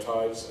dedicate our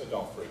tithes and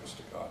offerings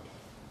to God.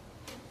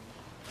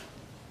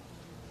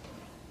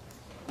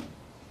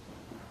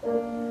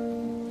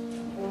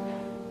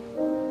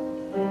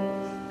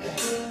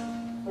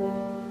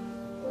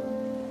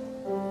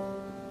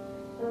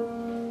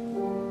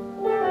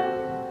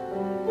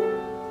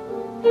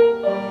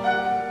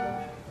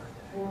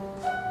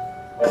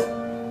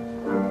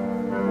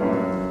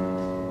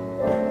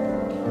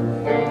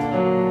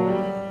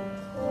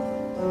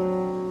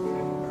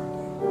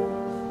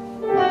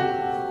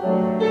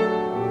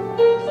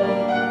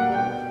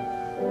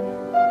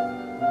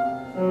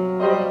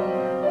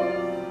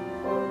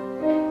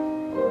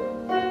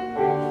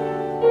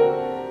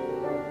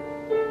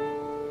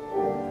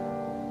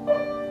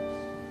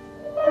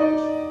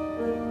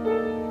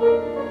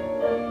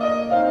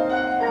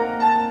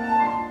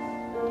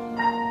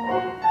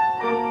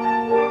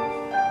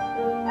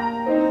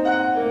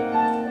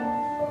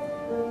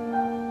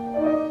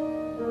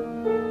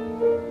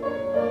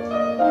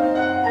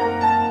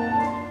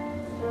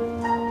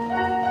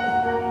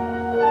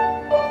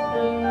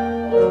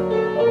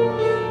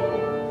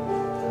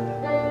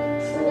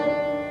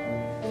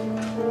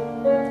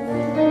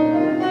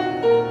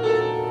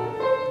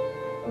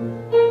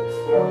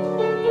 If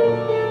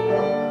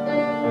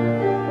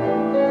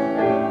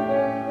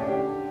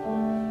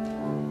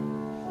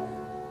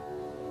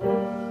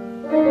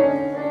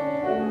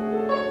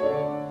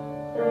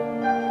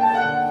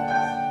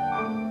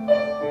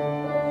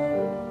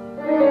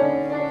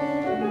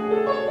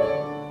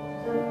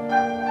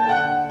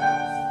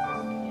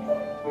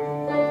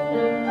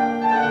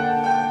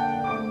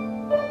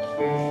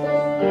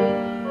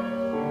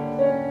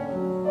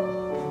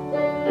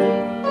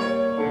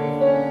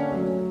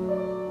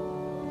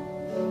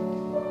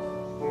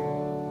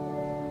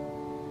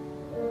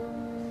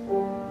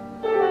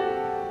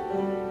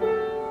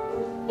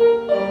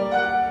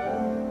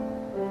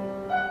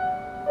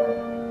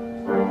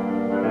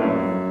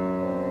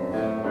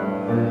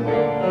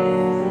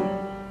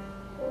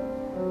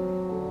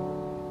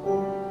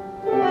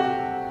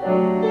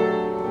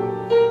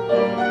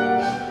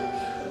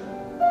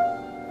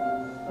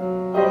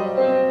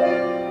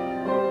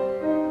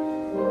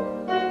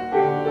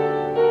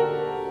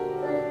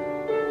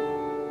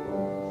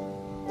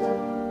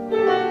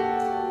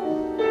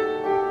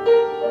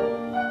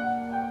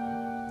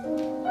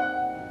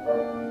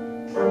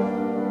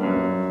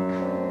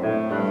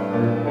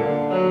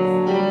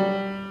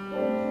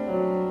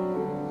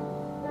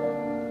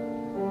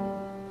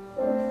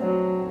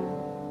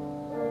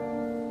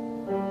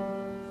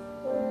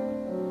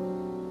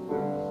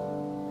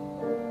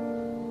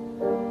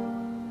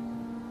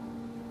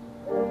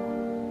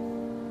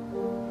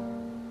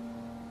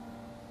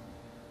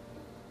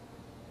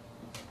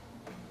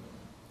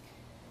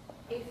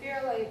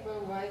your labor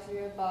rise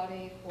your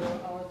body for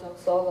our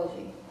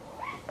doxology.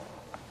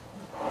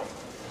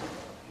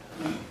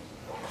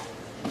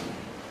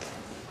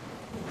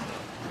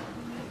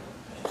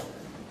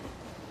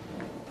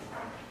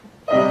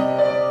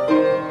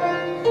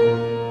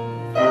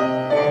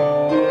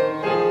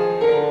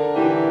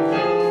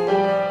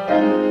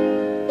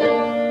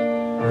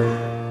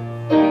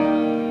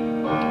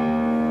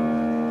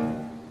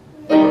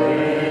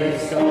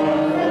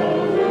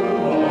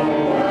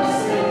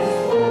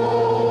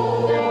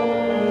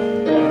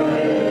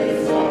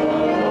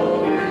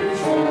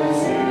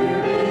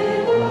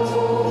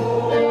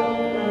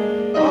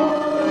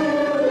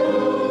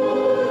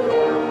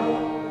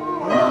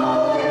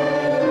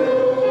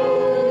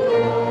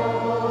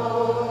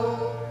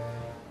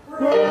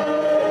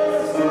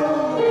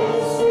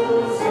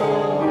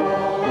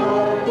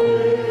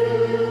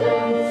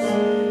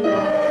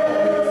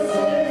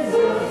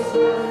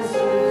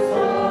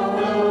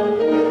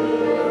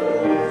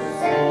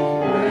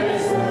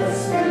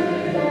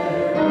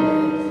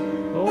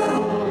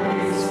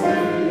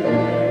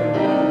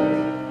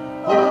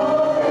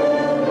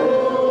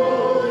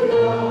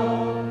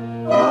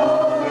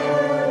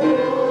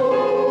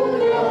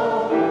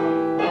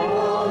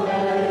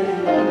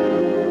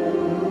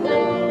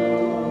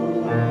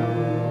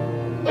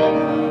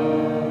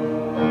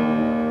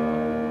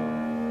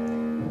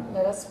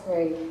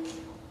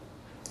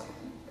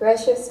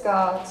 Gracious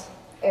God,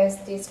 as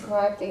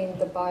described in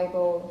the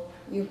Bible,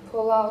 you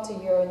pull out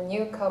your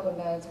new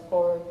covenant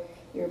for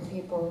your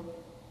people.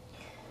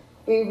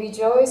 We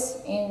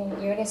rejoice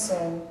in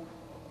unison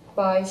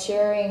by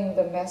sharing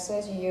the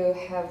message you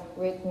have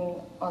written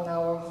on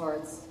our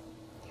hearts.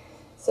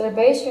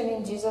 Salvation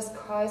in Jesus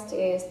Christ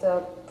is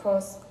the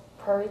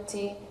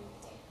prosperity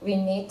we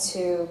need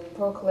to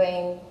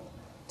proclaim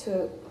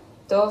to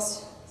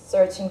those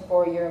searching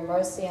for your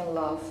mercy and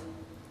love.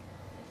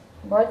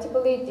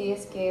 Multiply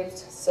these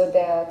gifts so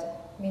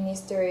that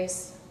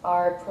ministries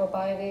are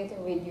provided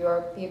with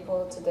your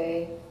people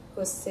today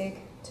who seek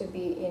to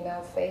be in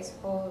a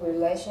faithful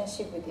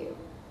relationship with you.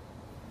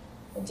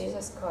 In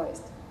Jesus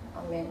Christ.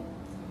 Amen.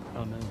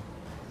 Amen.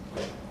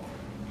 Amen.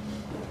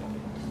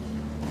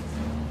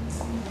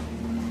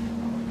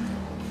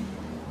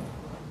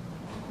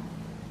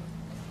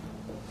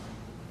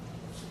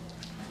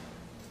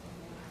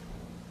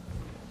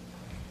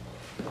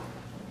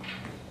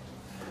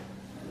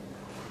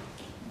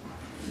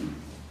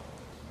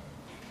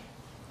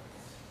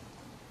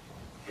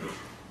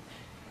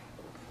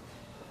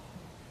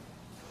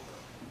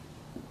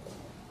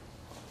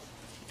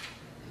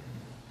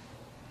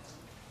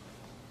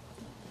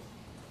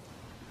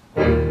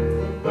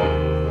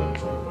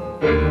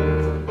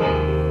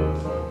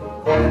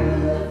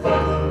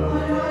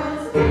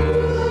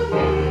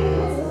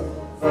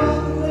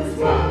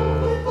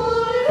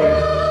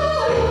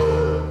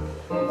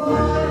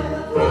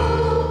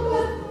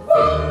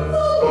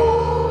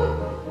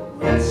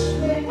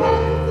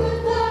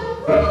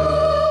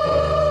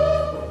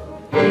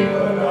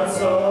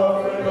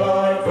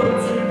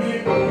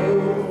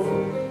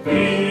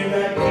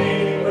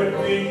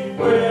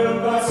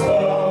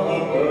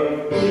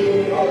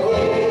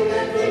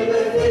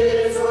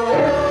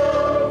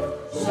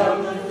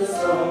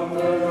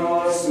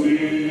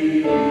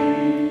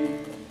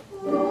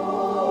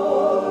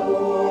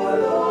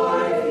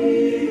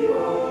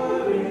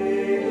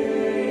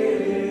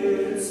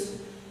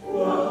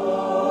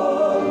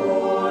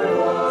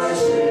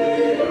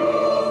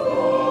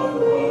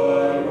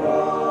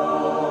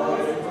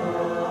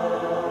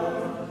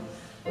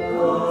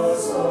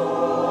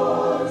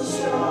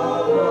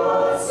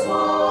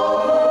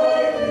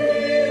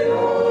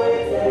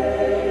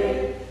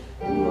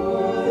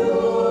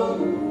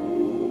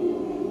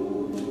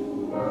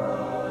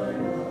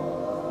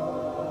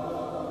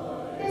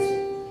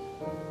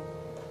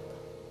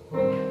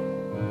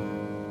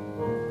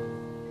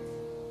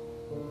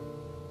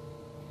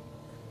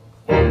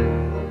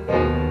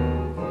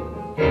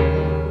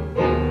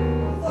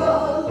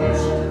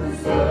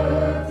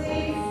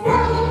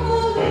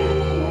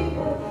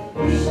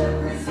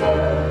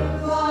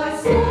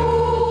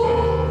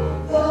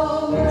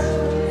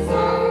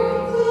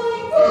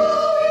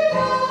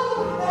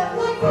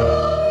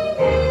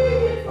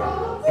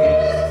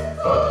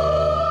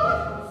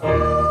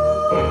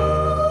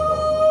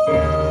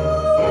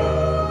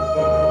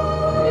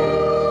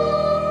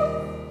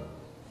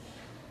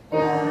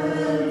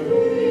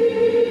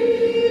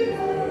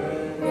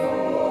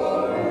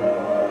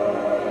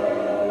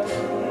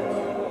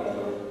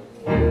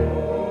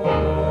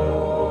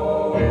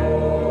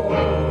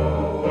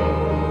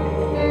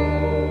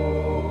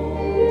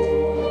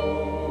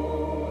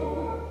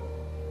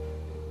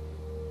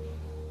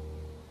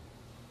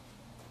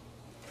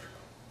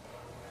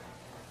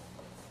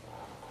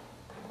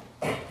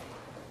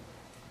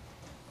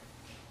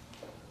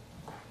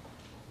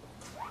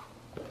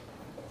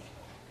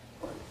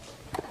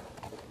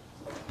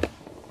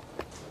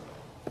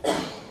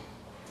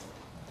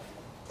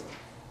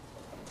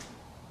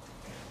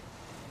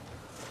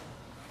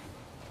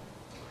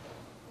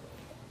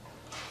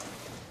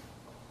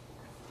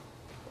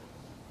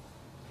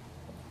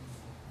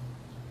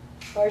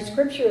 Our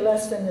scripture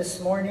lesson this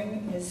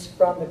morning is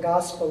from the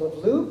Gospel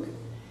of Luke,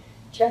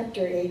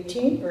 chapter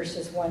 18,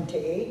 verses 1 to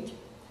 8,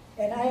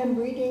 and I am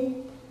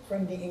reading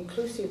from the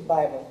Inclusive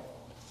Bible.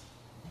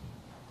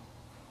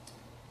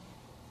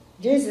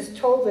 Jesus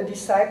told the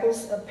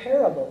disciples a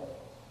parable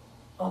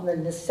on the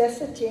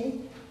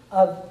necessity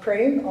of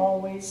praying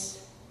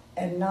always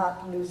and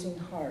not losing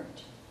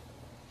heart.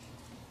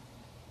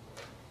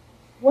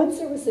 Once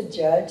there was a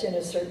judge in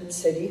a certain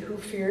city who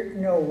feared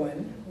no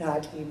one,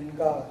 not even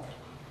God.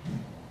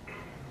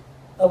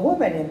 A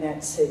woman in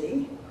that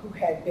city, who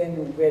had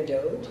been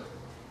widowed,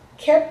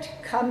 kept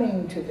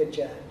coming to the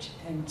judge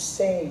and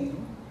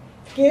saying,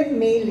 "Give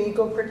me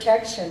legal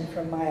protection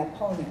from my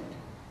opponent."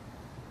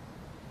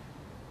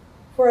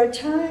 For a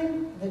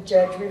time, the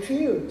judge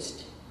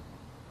refused.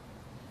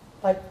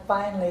 But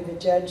finally, the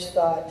judge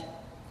thought,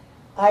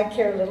 "I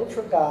care little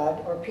for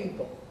God or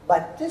people,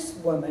 but this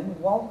woman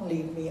won't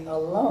leave me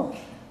alone.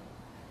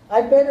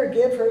 I'd better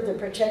give her the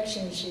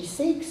protection she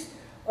seeks,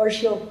 or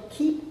she'll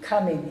keep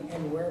coming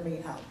and wear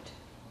me out."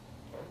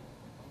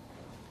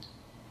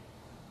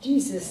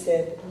 Jesus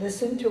said,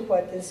 "Listen to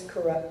what this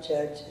corrupt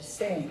judge is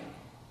saying.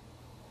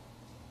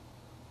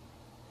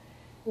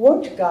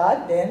 Won't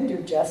God then do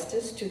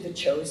justice to the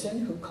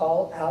chosen who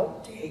call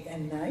out day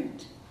and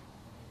night?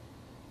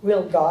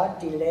 Will God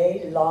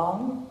delay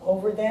long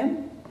over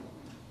them?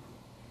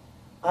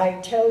 I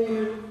tell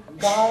you,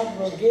 God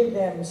will give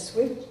them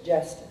swift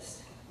justice.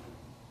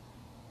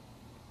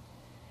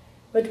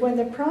 But when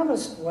the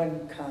promised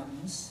one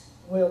comes,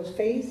 will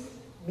faith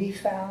be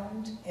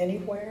found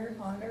anywhere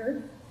on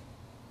earth?"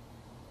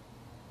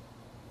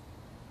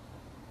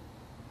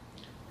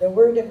 The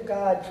word of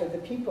God for the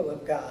people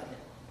of God.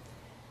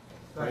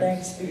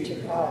 Thanks be to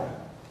God.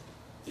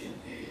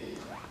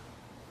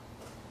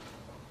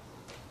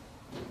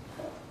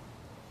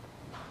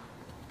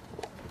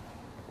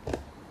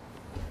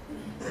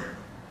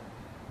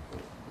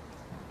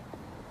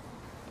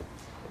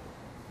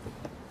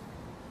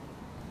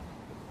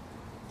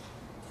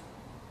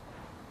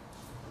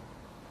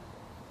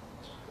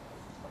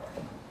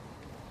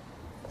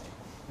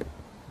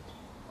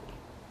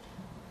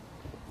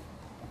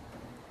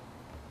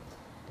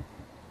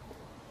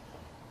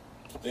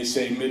 They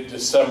say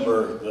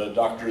mid-December, the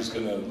doctor's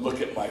going to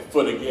look at my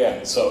foot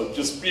again. So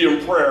just be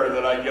in prayer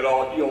that I get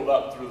all healed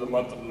up through the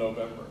month of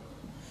November.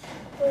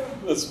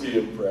 Let's be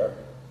in prayer.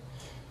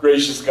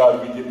 Gracious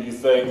God, we give you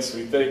thanks.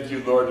 We thank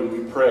you, Lord, and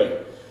we pray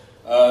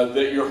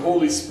that your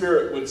Holy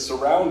Spirit would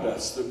surround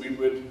us, that we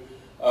would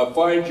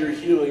find your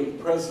healing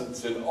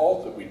presence in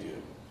all that we do.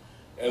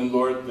 And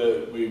Lord,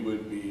 that we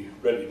would be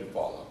ready to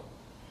follow.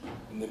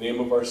 In the name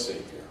of our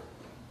Savior,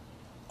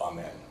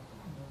 amen.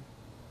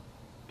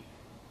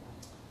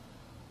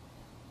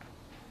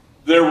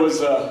 There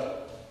was a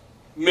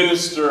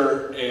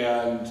minister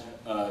and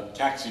a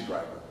taxi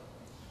driver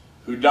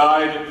who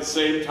died at the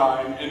same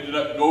time, ended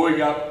up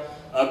going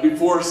up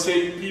before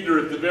St. Peter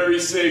at the very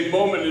same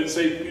moment, and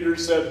St. Peter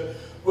said,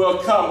 "Well,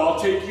 come, I'll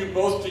take you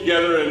both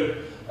together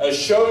and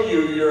show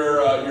you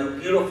your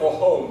beautiful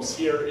homes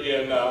here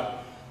in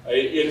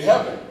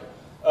heaven."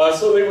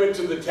 So they went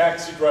to the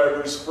taxi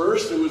drivers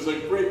first. It was a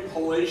great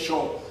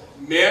palatial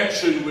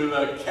mansion with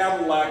a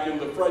Cadillac in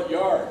the front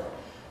yard.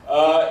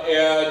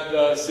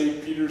 And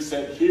St. Peter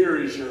said, "Here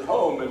is your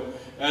home." And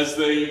as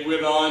they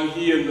went on,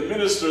 he and the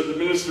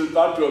minister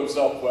thought to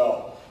himself,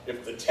 well,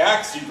 if the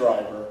taxi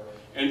driver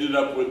ended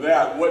up with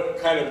that,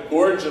 what kind of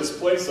gorgeous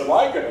place am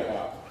I going to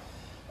have?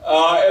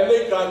 And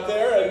they got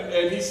there,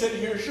 and he said,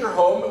 "Here's your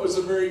home." It was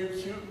a very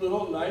cute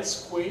little,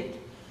 nice, quaint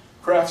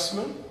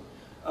craftsman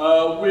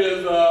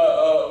with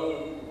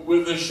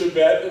a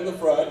Chevette in the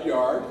front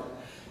yard.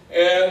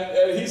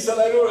 And he said,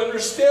 "I don't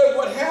understand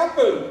what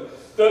happened.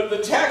 The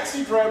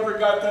taxi driver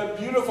got that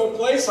beautiful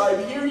place. I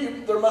hear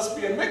there must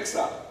be a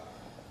mix-up."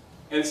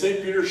 And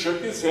St. Peter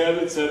shook his head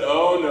and said,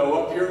 "Oh no,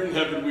 up here in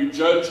heaven we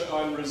judge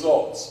on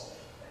results.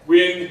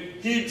 When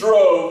he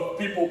drove,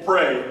 people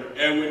prayed,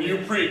 and when you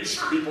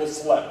preached, people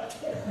slept."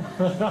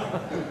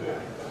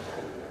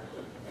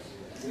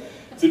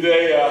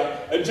 Today,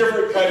 a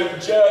different kind of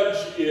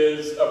judge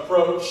is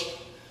approached.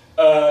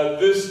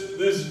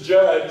 This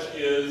judge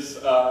is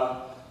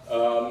a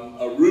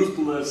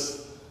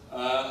ruthless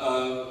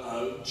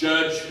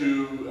judge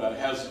who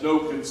has no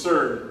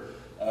concern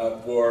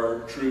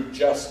for true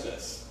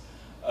justice.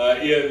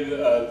 In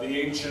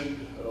the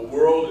ancient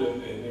world,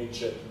 in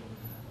ancient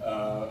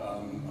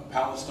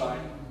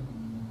Palestine,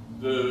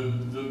 the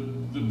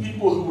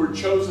people who were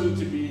chosen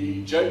to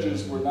be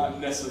judges were not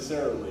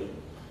necessarily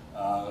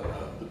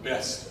the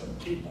best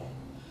of people.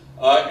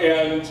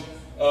 And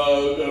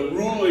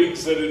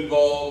rulings that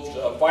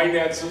involved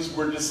finances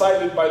were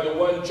decided by the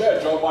one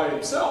judge all by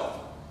himself.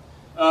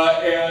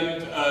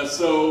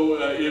 So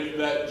if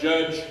that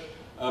judge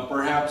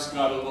perhaps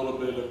got a little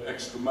bit of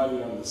extra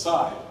money on the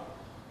side,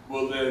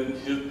 well then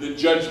the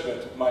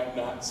judgment might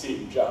not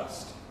seem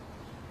just.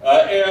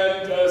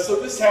 So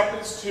this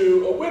happens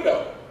to a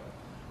widow.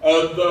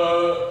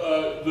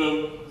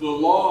 The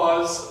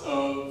laws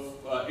of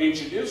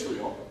ancient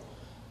Israel,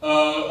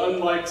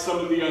 unlike some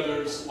of the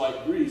others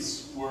like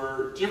Greece,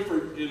 were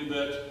different in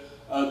that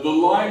the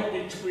line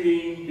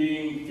between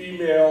being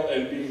female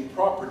and being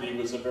property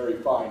was a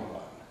very fine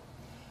one.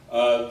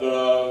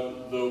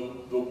 The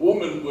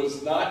woman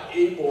was not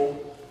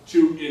able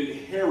to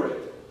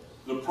inherit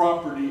the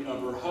property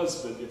of her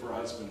husband if her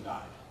husband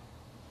died.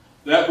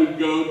 That would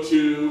go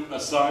to a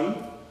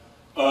son,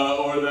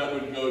 or that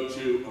would go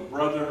to a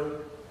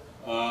brother,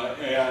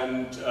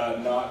 and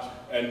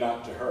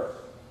not to her.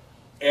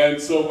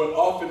 And so what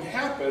often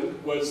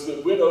happened was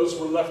that widows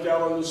were left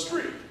out on the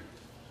street.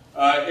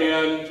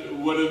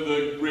 And one of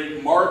the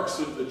great marks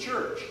of the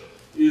church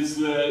is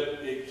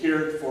that it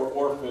cared for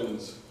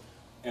orphans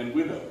and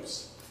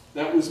widows.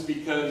 That was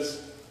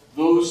because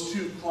those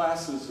two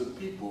classes of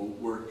people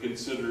were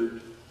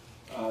considered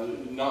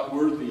not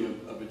worthy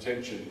of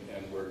attention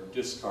and were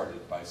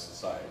discarded by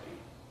society.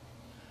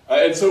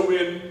 And so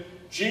when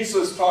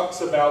Jesus talks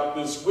about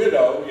this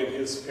widow in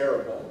his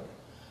parable,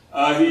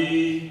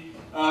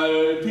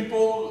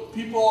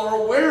 people are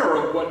aware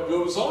of what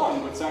goes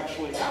on, what's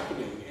actually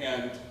happening,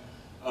 and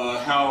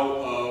how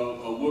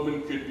a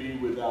woman could be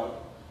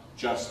without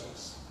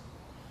justice.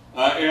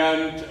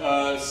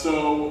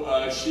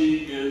 So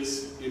she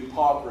is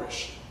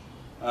impoverished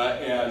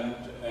and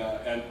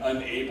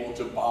unable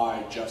to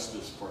buy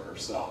justice for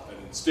herself,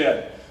 and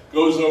instead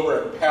goes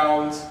over and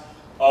pounds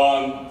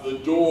on the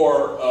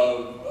door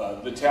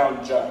of the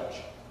town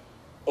judge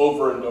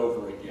over and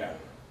over again.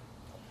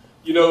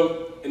 You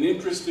know, an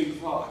interesting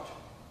thought.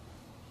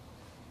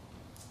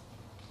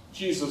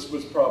 Jesus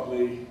was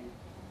probably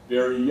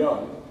very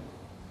young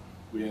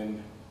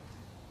when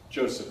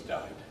Joseph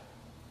died.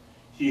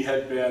 He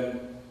had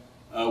been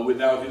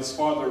without his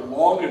father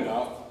long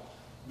enough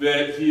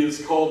that he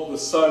is called the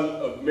son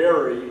of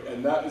Mary,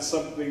 and that is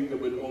something that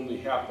would only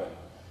happen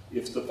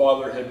if the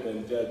father had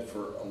been dead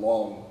for a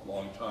long,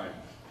 long time.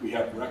 We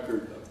have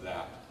record of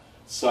that,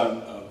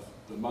 son of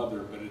the mother,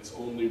 but it's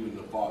only when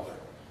the father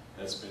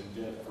has been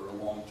dead for a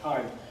long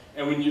time.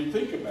 And when you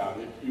think about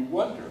it, you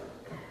wonder,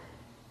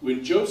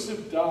 when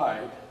Joseph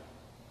died,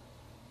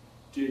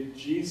 did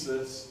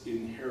Jesus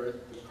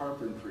inherit the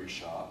carpentry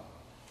shop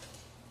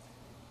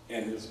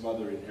and his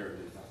mother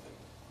inherited nothing?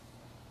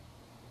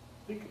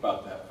 Think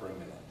about that for a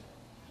minute.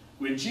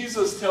 When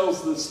Jesus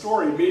tells this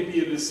story, maybe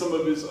it is some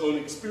of his own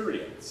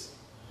experience,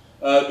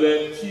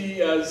 that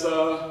he, as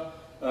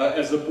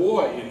a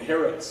boy,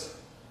 inherits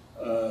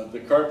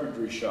the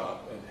carpentry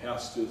shop and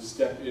has to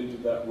step into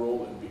that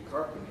role and be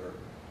carpenter,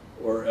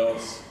 or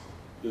else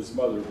his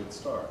mother would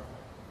starve.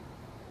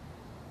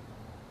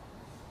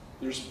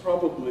 There's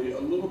probably a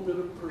little bit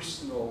of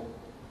personal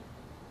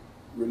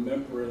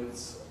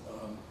remembrance,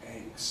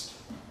 angst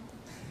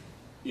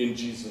in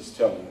Jesus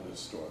telling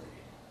this story.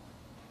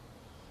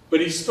 But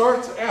he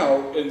starts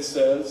out and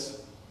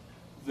says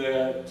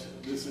that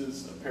this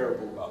is a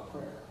parable about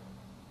prayer.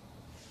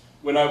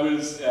 When I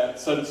was at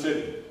Sun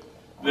City,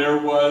 there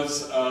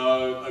was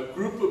a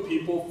group of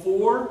people,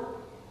 4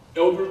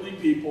 elderly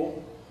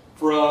people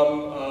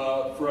from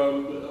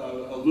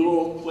a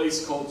little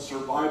place called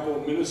Survival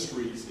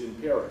Ministries in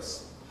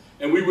Paris.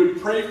 And we would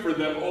pray for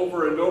them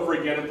over and over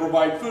again and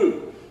provide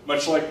food,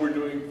 much like we're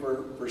doing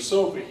for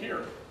Sophie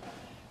here.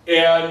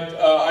 And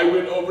I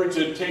went over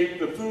to take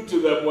the food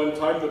to them one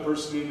time. The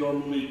person who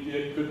normally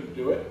did couldn't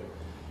do it.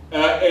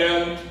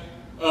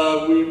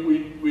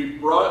 We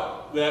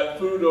brought that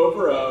food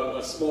over,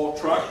 a small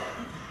truck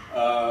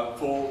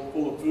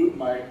full of food,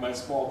 my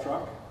small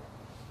truck.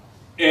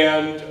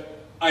 And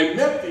I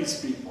met these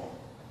people.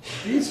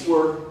 These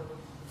were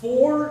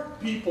 4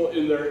 people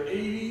in their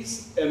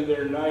 80s and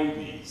their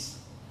 90s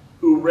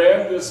who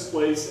ran this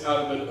place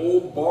out of an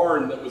old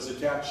barn that was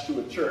attached to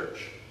a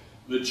church.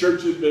 The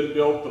church had been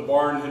built, the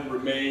barn had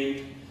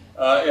remained,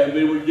 and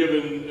they were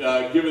given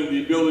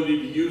the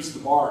ability to use the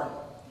barn.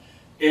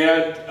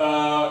 And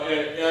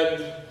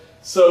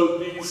so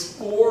these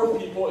 4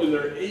 people in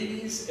their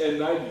 80s and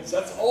 90s,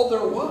 that's all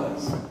there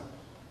was,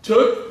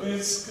 took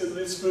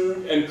this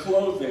food and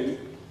clothing,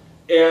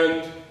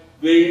 and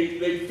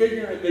They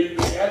figured, they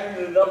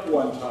added it up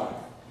one time.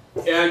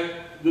 And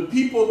the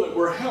people that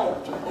were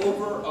helped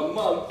over a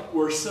month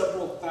were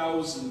several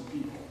thousand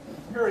people.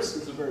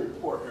 Harrison's a very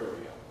poor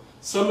area.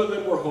 Some of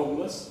them were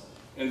homeless,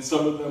 and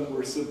some of them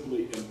were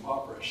simply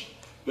impoverished.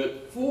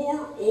 But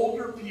 4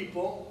 older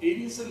people,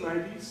 80s and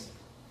 90s,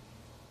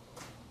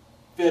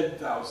 fed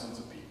thousands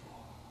of people.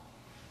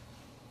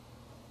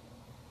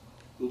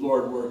 The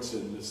Lord works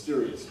in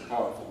mysterious,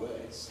 powerful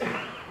ways.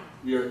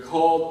 We are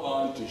called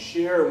on to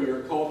share. We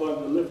are called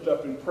on to lift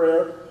up in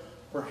prayer.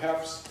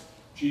 Perhaps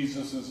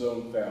Jesus'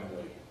 own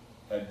family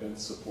had been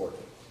supported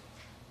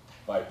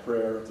by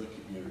prayer of the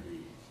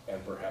community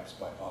and perhaps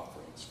by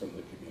offerings from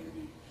the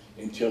community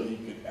until he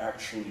could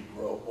actually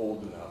grow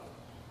old enough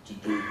to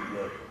do the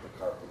work of the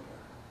carpenter.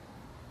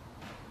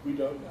 We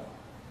don't know.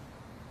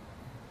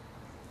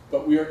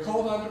 But we are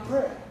called on to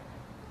pray.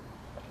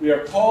 We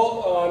are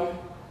called on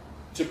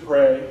to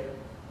pray.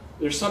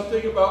 There's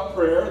something about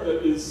prayer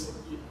that is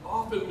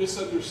often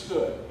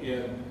misunderstood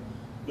in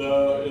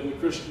the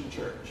Christian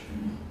church.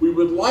 We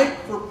would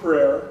like for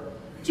prayer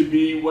to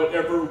be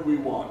whatever we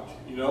want.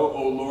 You know,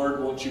 oh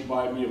Lord, won't you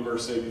buy me a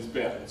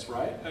Mercedes-Benz,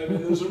 right? I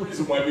mean, there's a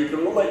reason why we can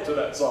relate to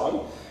that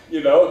song.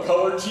 You know,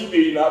 color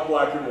TV, not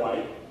black and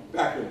white,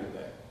 back in the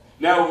day.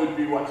 Now it would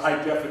be what,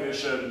 high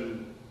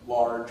definition,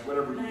 large,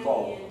 whatever you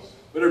call it.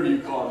 Whatever you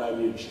call an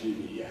 90-inch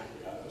TV, yeah,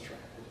 that's right.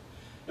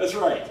 That's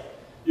right.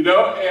 You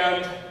know,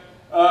 and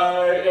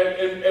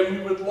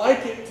we would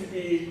like it to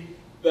be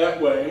that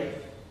way,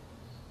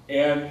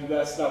 and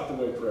that's not the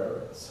way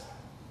prayer is.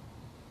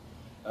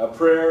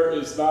 Prayer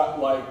is not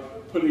like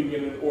putting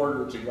in an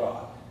order to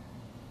God.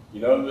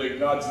 You know,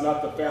 God's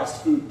not the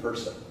fast food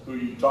person who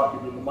you talk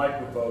into the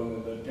microphone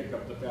and then pick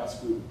up the fast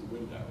food at the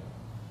window.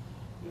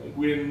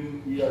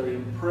 When we are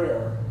in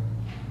prayer,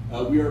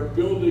 we are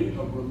building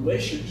a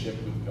relationship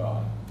with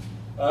God,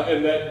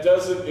 and that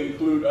doesn't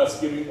include us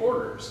giving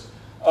orders.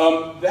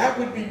 That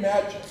would be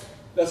magic.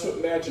 That's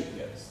what magic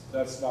is.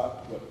 That's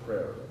not what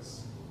prayer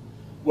is.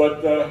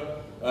 What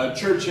the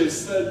church has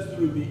said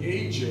through the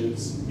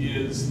ages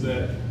is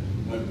that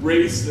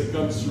grace that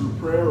comes through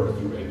prayer or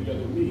through any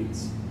other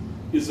means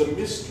is a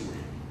mystery.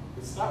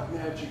 It's not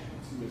magic,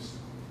 it's a mystery.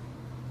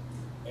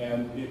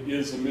 And it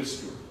is a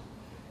mystery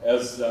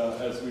as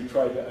we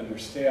try to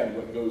understand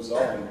what goes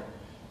on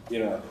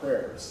in our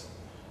prayers.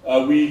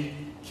 We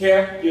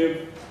can't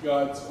give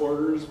God's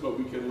orders, but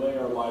we can lay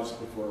our lives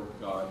before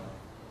God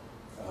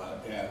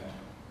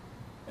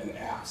and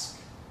ask.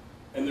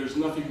 And there's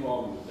nothing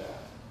wrong with that.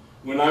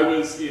 When I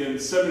was in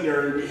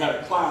seminary, we had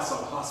a class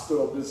on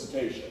hospital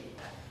visitation.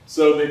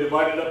 So they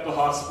divided up the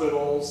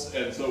hospitals,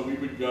 and so we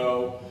would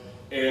go,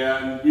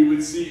 and we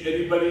would see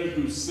anybody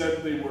who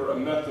said they were a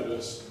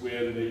Methodist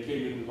when they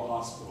came into the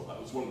hospital.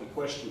 That was one of the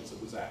questions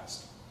that was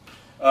asked.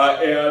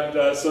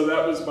 So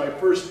that was my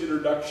first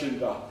introduction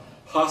to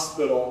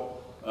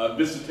hospital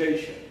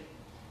visitation.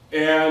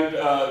 And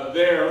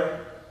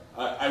there,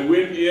 I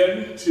went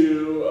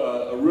into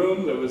a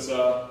room. There was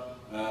a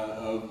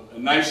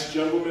nice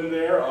gentleman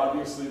there,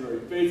 obviously very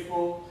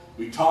faithful.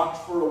 We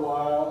talked for a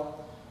while.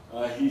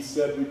 He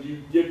said, would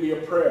you give me a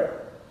prayer?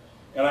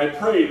 And I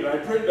prayed a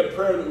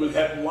prayer that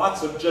had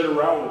lots of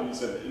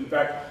generalities in it. In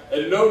fact,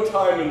 at no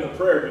time in the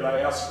prayer did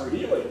I ask for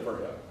healing for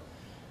him.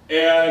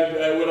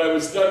 And when I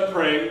was done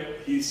praying,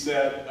 he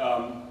said,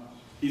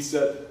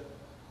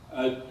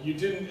 you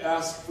didn't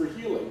ask for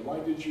healing. Why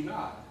did you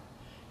not?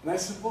 And I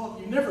said, well,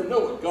 you never know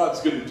what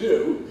God's going to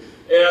do.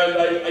 And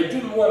I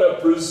didn't want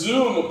to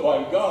presume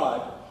upon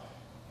God.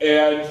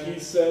 And he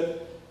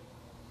said,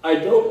 I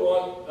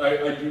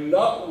do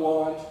not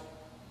want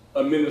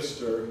a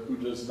minister who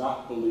does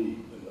not believe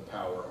in the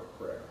power of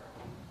prayer.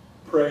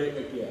 Pray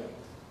again.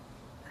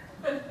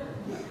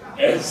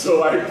 And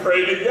so I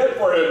prayed again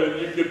for him,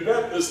 and you can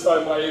bet this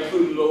time I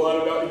included a lot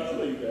about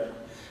healing there.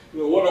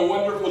 You know, what a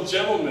wonderful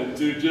gentleman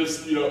to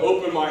just, you know,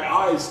 open my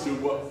eyes to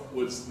what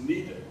was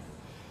needed.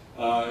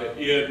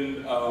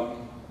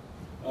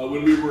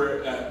 When we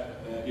were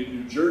in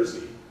New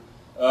Jersey,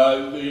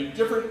 the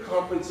different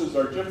conferences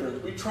are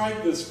different. We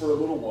tried this for a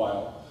little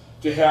while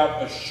to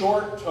have a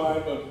short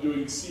time of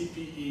doing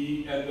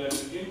CPE and then an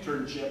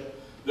internship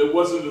that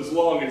wasn't as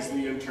long as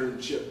the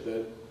internship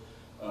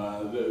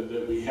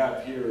that we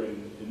have here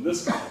in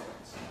this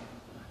conference.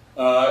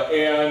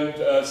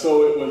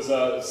 So it was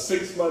a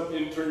 6-month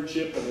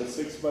internship and a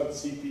 6-month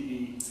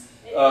CPE.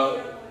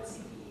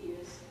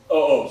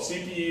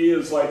 CPE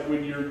is like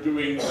when you're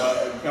doing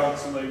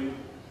counseling,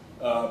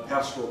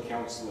 pastoral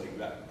counseling,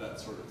 that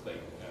sort of thing.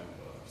 And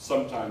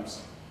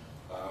sometimes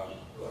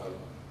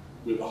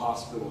with the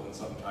hospital and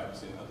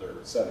sometimes in other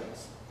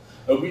settings.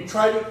 We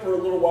tried it for a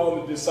little while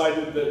and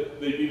decided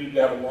that they needed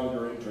to have a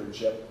longer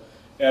internship,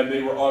 and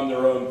they were on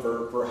their own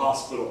for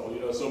hospital. You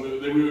know, so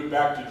we went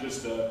back to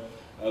just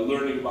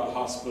learning about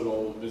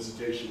hospital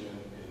visitation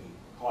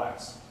in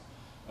class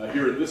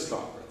here at this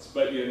conference.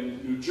 But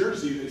in New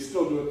Jersey, they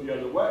still do it the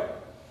other way.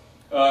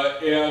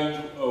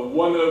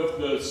 One of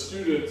the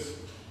students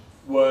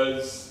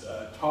was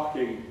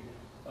talking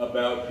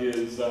about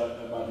his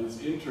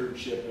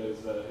internship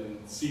in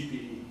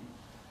CPE,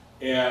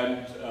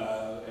 and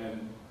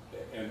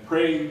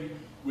praying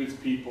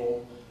with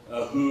people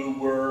who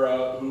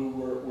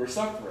were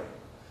suffering.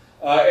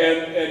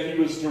 And he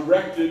was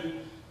directed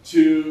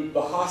to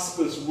the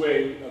hospice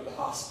wing of the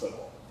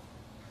hospital.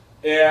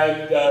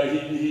 And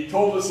he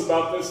told us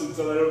about this and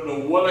said, I don't know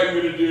what I'm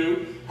going to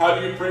do. How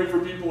do you pray for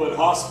people in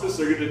hospice?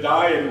 They're going to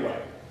die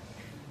anyway.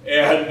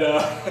 And,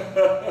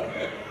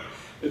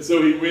 and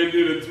so he went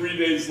in, and 3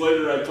 days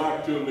later I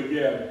talked to him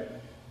again.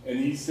 And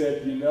he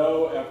said, you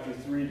know, after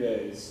 3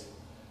 days,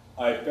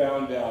 I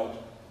found out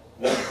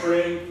that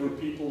praying for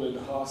people in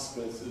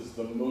hospice is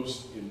the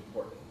most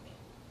important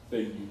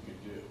thing you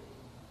could do.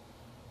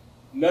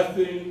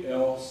 Nothing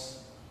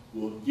else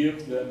will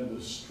give them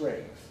the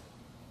strength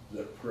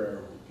that prayer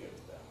will give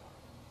them.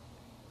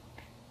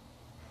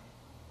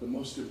 The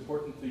most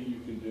important thing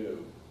you can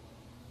do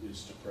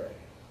is to pray.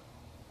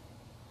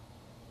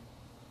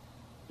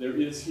 There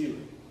is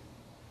healing.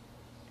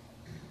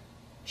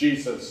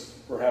 Jesus,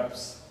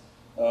 perhaps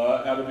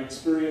out of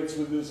experience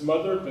with his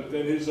mother, but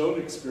then his own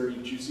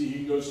experience, you see,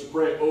 he goes to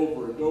pray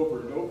over and over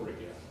and over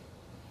again.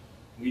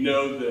 We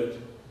know that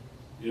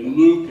in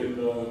Luke, in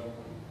the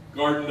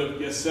Garden of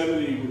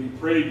Gethsemane, when he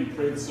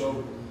prayed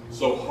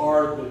so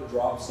hard that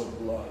drops of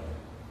blood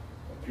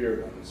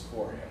appeared on his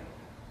forehead.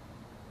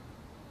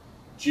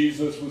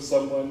 Jesus was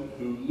someone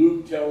who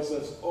Luke tells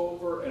us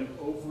over and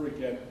over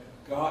again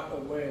got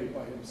away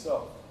by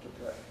himself to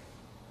pray.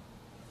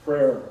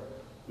 Prayer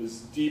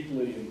was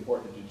deeply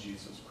important to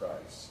Jesus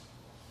Christ,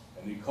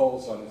 and he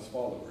calls on his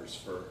followers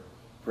for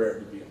prayer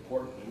to be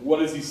important. And what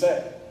does he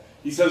say?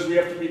 He says we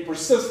have to be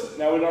persistent.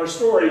 Now in our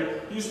story,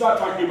 he's not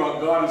talking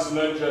about God as an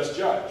unjust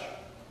judge.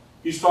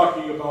 He's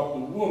talking about the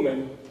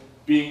woman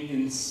being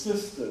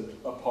insistent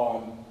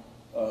upon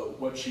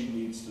what she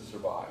needs to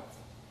survive.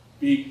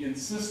 Being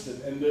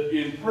insistent. And that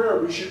in prayer,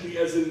 we should be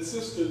as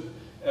insistent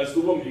as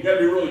the woman. You've got to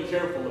be really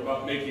careful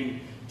about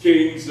making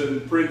kings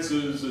and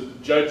princes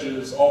and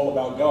judges all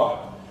about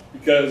God.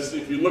 Because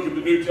if you look at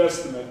the New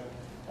Testament,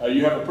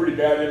 you have a pretty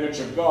bad image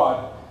of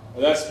God.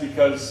 And that's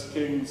because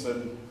kings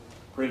and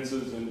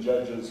princes and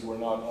judges were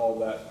not all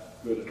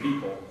that good at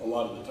people a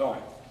lot of the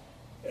time.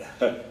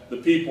 The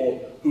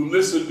people who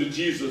listened to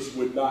Jesus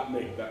would not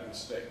make that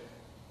mistake.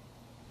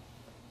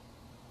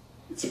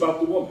 It's about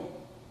the woman.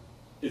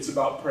 It's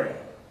about praying.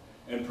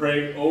 And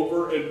praying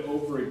over and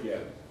over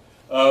again.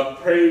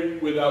 Pray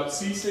without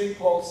ceasing,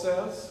 Paul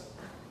says.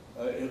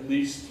 At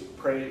least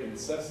pray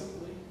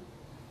incessantly,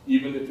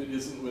 even if it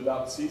isn't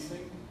without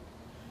ceasing.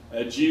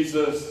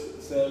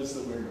 Jesus says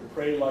that we're to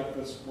pray like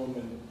this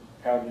woman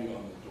pounding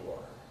on the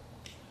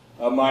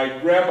door. My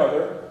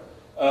grandmother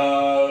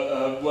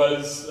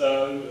was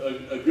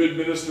a good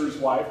minister's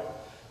wife,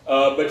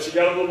 but she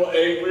got a little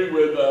angry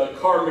with a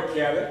car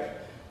mechanic.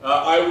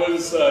 I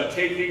was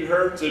taking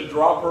her to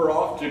drop her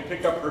off to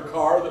pick up her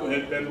car that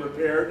had been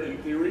repaired, in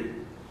theory.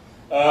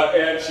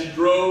 And she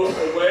drove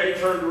away,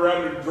 turned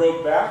around, and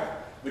drove back.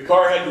 The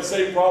car had the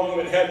same problem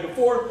it had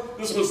before.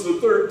 This was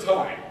the third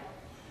time.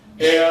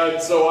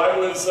 And so I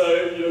was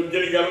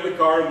getting out of the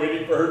car and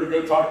waiting for her to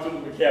go talk to the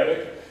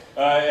mechanic,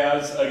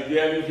 as,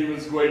 again, he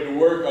was going to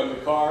work on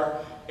the car.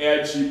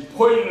 And she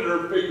pointed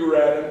her finger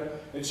at him,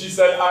 and she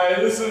said,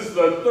 this is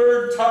the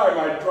third time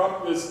I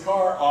dropped this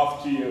car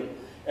off to you,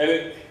 and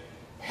it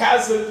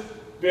hasn't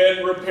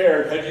been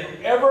repaired. Have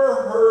you ever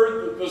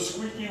heard that the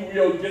squeaky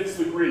wheel gets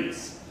the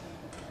grease?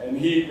 And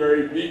he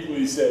very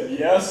meekly said,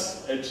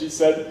 yes. And she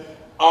said,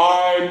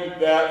 I'm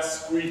that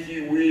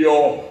squeaky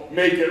wheel.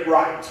 Make it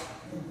right.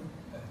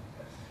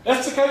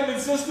 That's the kind of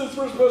insistence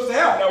we're supposed to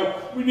have. Now,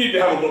 we need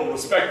to have a little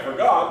respect for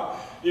God.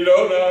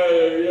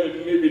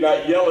 Maybe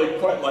not yelling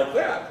quite like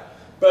that.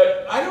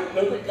 But I don't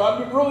know that God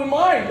would really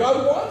mind.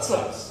 God wants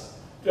us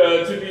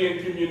to be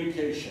in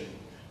communication.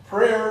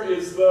 Prayer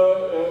is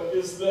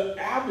the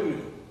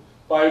avenue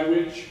by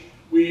which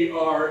we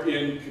are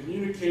in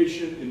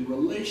communication, in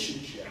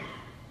relationship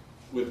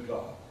with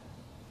God.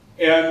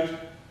 And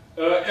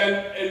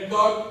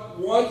God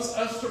wants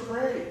us to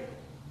pray.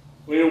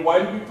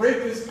 Why do we pray?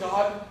 Because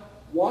God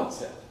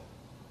wants it.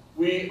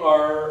 We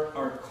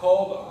are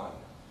called on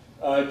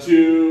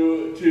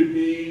to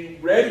be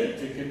ready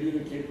to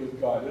communicate with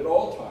God at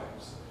all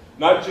times.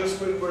 Not just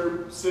when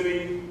we're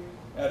sitting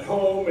at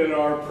home in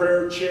our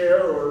prayer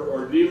chair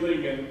or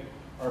kneeling in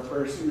our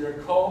prayers. We are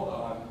called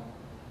on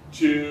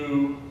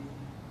to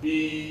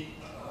be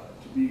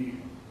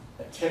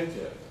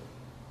attentive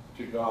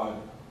to God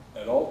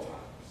at all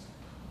times,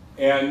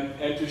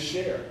 and to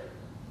share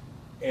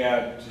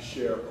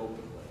openly.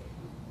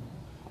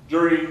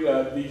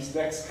 During these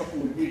next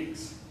couple of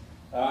weeks,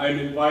 I'm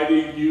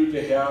inviting you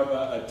to have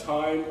a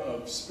time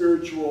of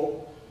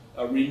spiritual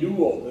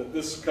renewal. That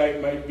this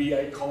might be,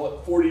 I call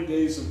it 40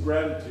 days of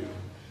gratitude.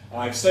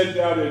 I've sent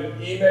out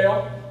an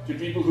email to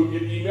people who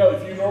get email.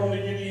 If you normally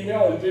get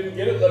email and didn't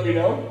get it, let me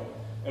know.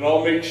 And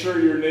I'll make sure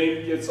your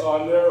name gets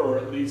on there, or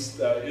at least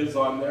is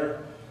on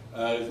there.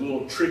 It's a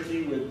little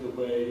tricky with the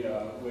way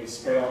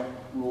spam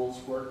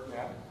rules work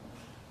now.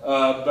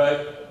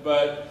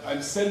 But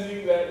I'm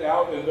sending that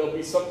out, and there'll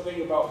be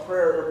something about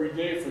prayer every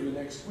day for the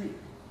next week.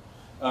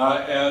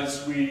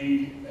 as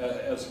we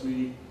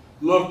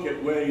look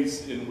at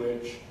ways in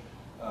which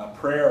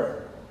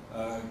prayer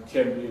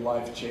can be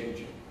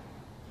life-changing.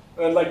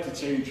 I'd like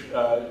to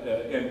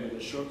end with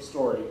a short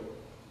story.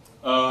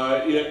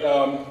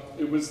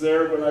 It was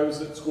there when I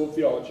was at School of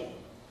Theology,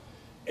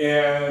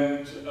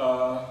 and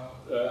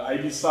I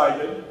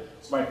decided,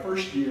 it's my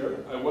first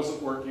year, I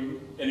wasn't working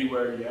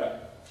anywhere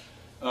yet,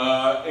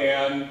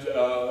 and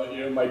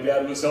my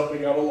dad was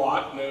helping out a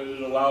lot, and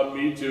it allowed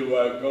me to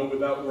go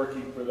without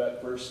working for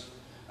that first,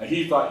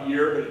 he thought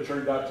year, but it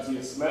turned out to be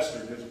a semester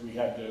because we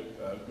had to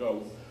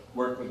go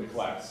work with the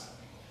class.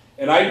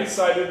 And I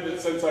decided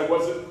that since I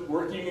wasn't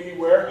working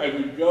anywhere, I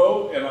would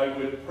go and I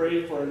would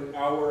pray for an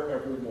hour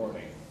every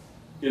morning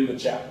in the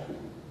chapel.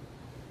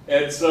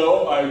 And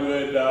so I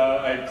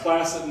had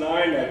class at 9,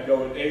 I'd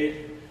go at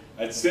 8,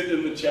 I'd sit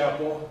in the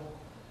chapel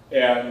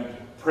and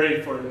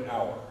pray for an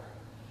hour.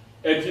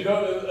 And you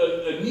know,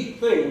 a neat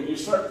thing, when you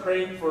start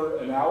praying for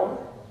an hour,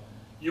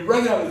 you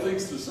run out of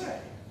things to say.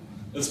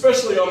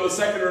 Especially on the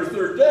second or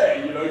third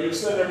day, you've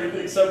said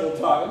everything several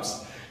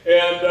times.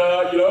 And,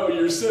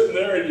 you're sitting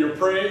there and you're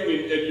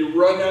praying and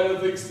you run out of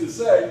things to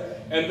say,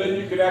 and then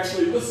you can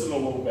actually listen a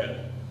little bit.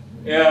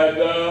 And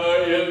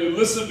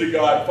listen to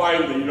God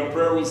finally.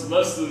 Prayer was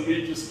less than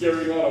me just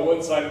carrying on a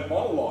one-sided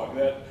monologue,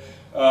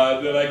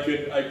 that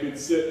I could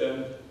sit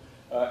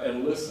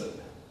and listen.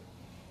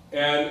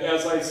 And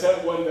as I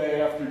sat one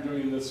day after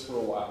doing this for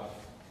a while,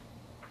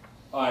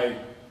 I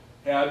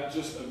had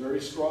just a very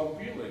strong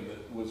feeling that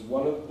it was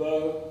one of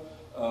the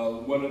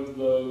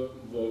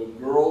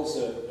girls,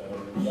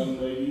 young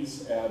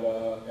ladies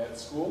at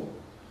school,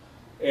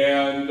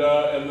 and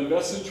the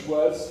message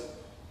was,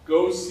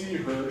 "Go see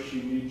her,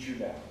 she needs you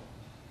now."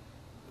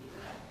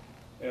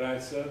 And I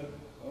said,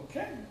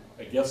 "Okay,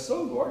 I guess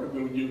so, Lord." I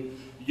mean, when you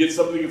get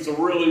something that's a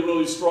really,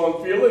 really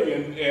strong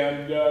feeling,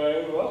 and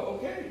well,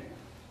 okay.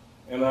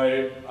 And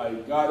I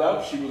got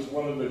up. She was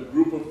one of the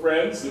group of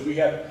friends that we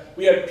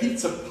had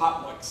pizza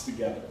potlucks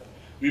together.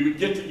 We would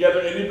get together,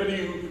 anybody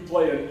who could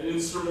play an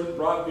instrument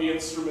brought the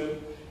instrument,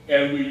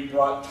 and we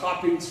brought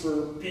toppings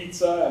for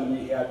pizza, and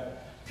we had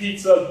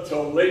pizza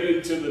till late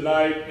into the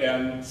night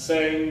and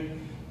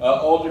sang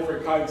all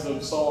different kinds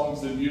of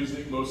songs and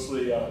music,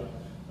 mostly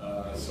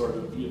sort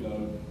of,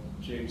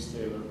 James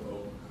Taylor,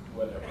 folk,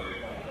 whatever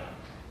like that.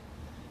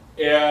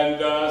 And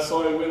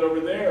so I went over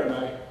there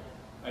and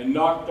I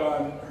knocked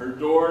on her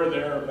door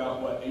there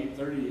about,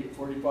 8:30,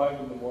 8:45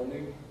 in the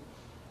morning,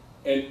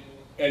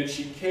 and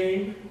she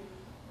came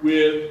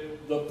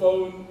with the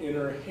phone in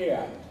her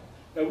hand.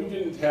 Now, we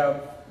didn't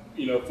have,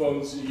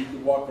 phones that you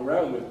could walk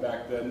around with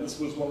back then. This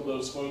was one of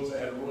those phones that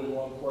had a really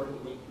long cord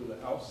that went through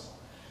the house.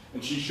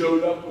 And she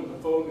showed up with the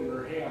phone in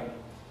her hand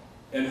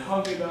and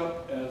hung it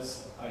up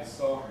as I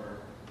saw her.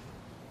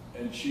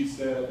 And she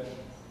said,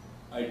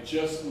 "I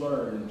just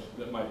learned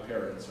that my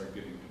parents are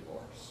getting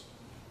divorced."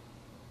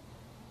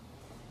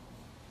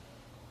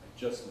 I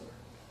just learned.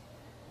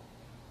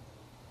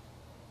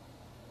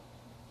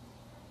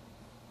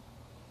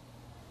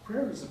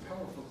 Prayer is a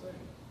powerful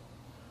thing.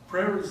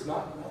 Prayer is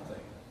not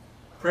nothing.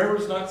 Prayer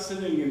is not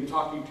sitting and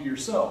talking to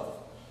yourself.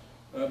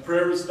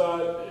 Prayer is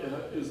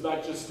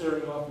not just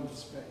staring off into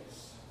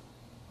space.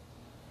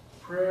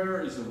 Prayer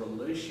is a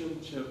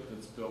relationship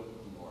that's built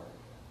with the Lord.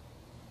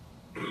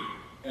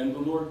 And the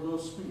Lord will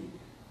speak.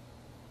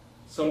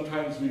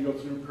 Sometimes we go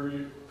through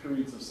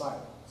periods of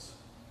silence,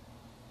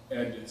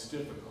 and it's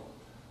difficult.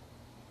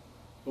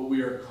 But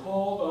we are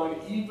called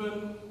on,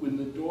 even when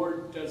the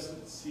door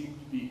doesn't seem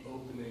to be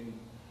opening,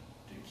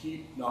 to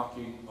keep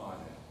knocking on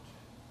it.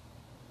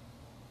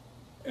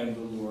 And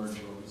the Lord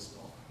will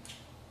respond.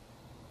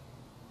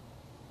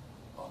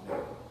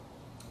 Amen.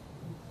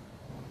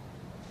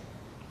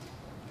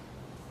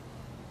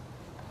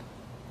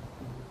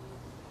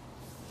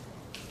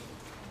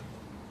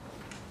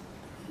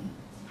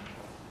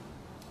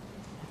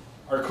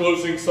 Our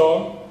closing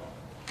song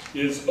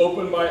is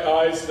 "Open My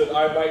Eyes That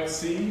I Might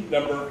See,"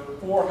 number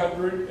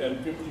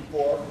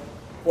 454.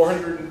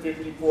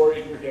 454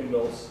 in your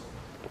hymnals.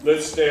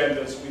 Let's stand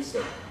as we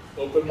sing.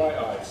 "Open my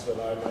eyes that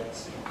I might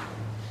see."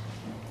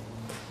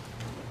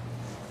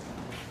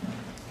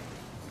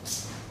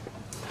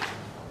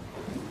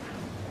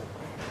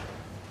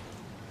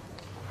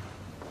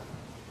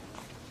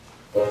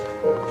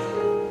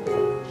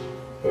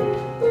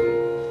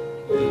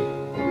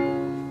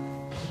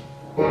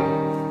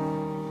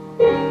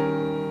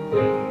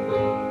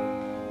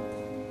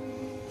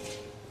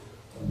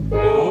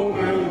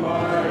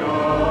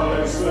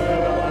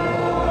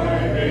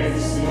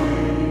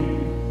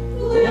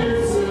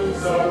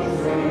 Glimpses of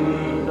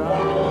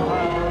truth.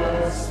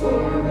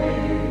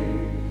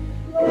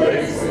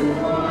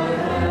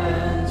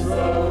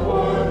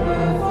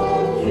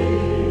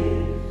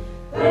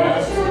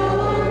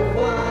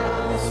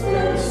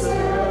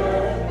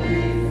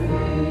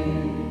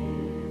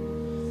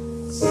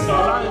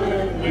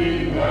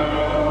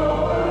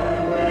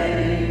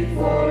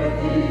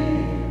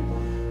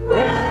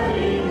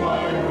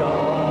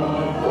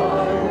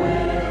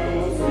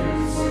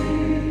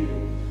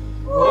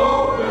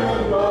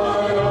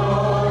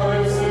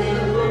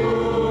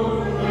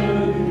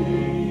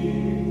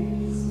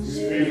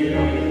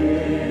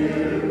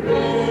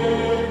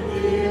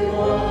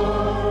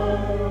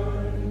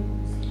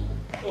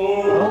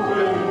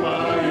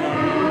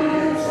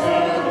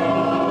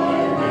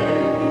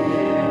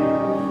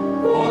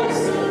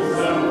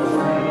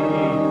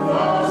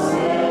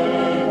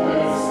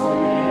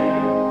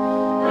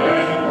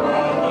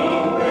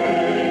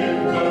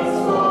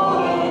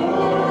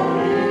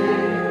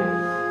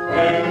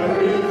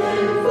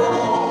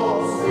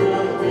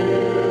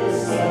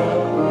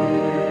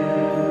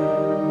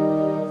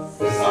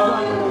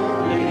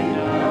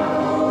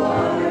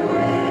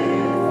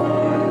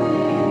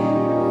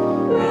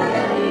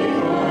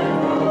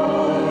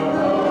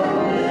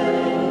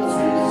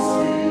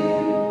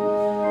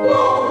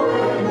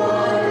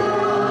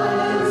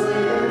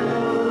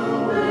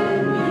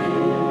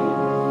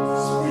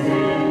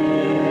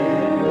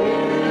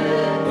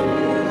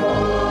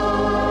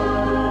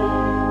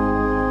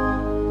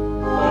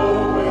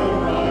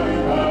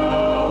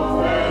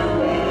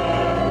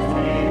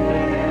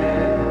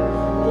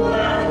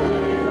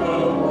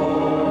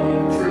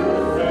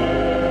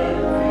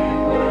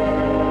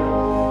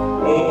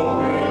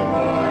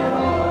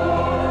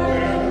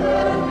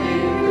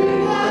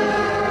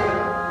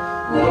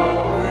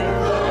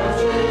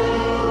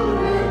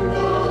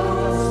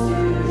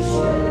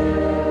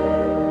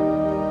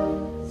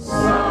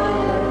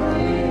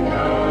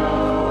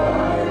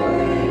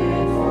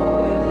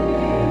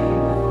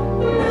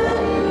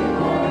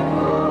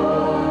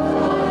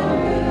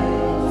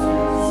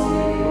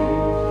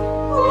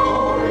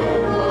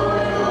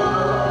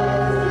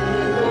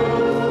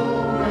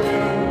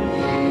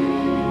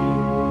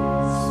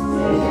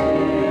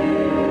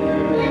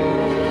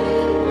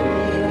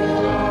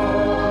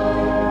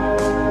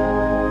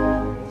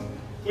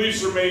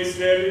 remain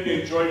standing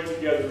and join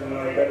together in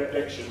our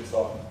benediction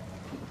song.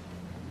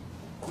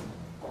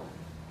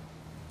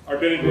 Our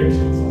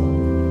benediction song.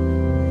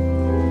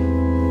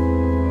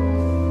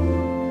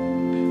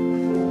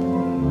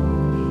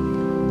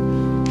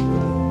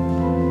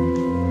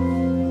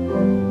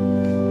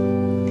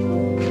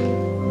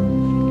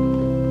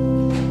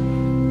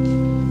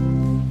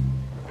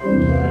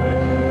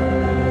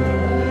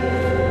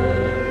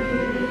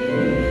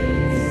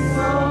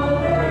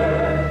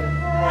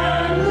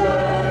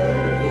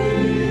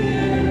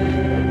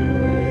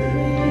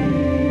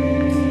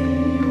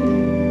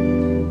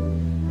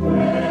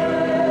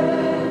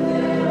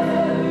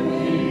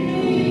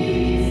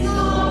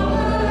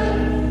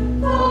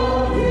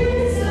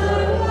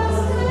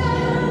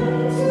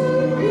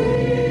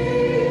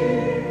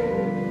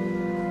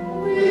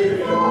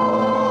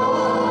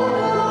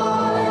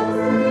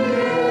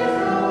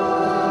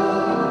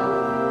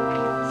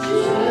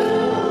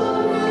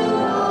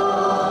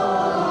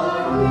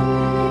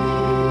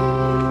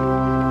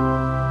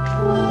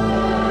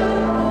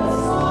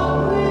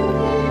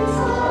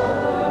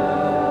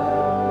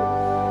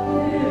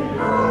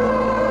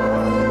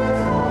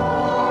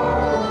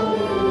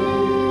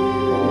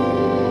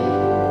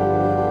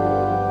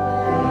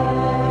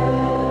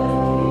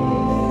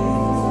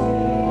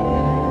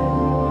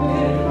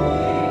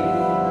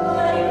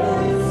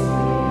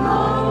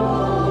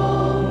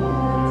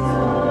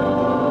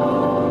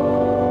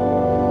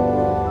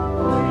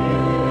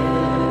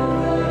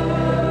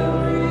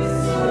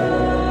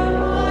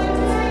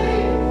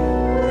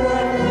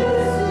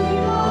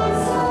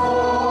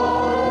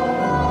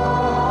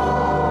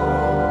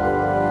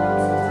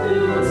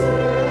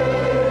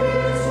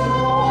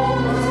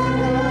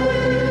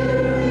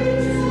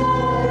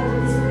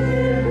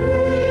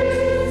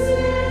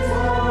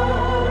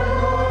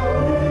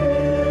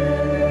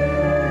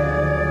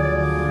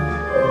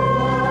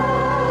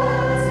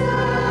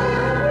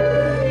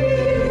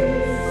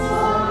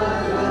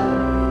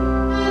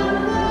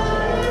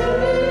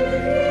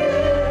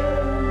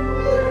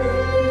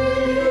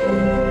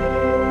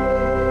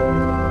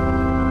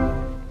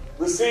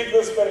 Receive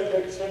this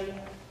benediction.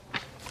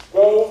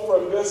 Go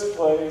from this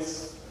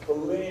place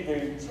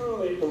believing,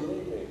 truly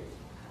believing,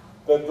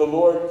 that the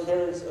Lord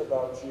cares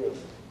about you.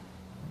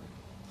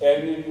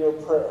 And in your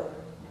prayer,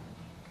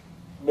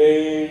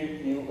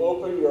 may you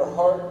open your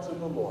heart to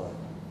the Lord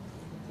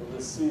to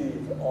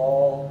receive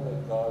all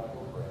that God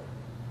will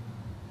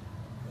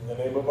bring. In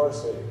the name of our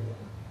Savior,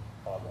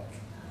 amen.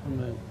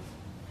 Amen.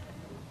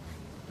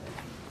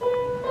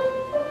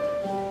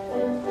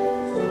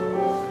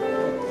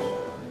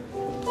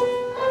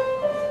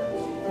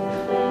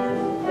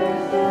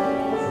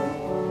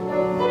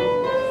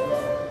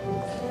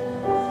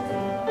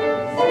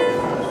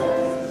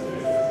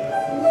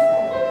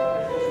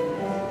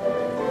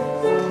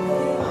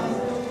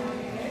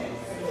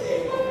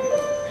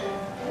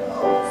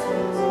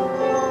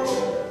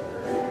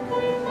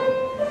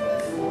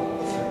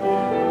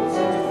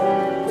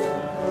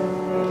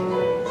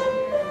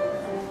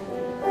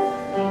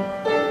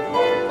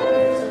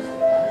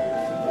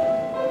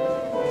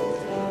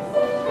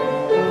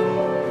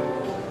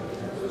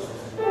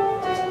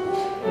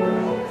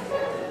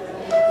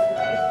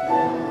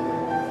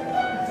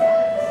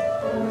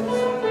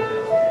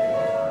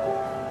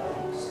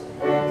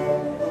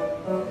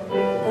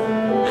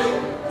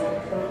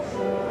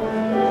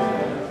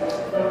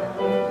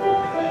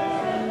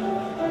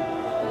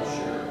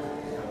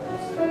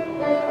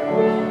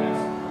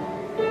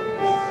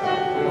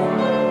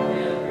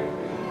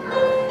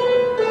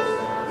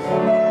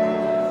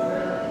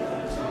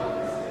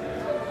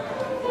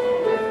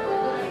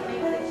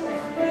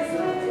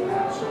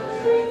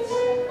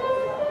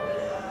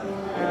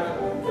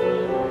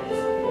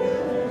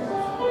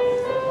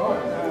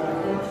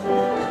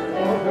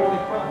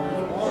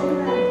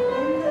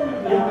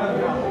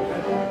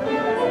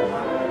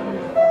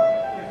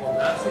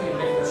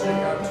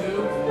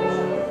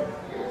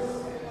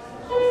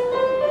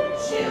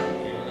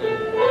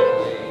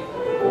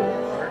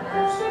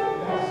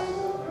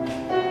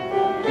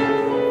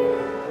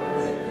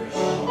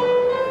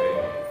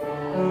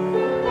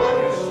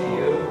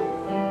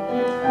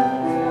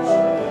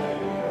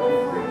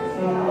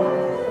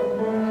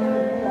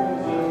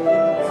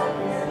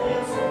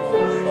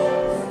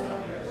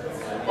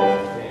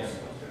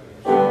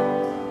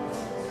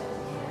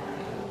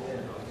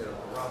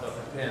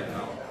 Pen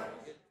now.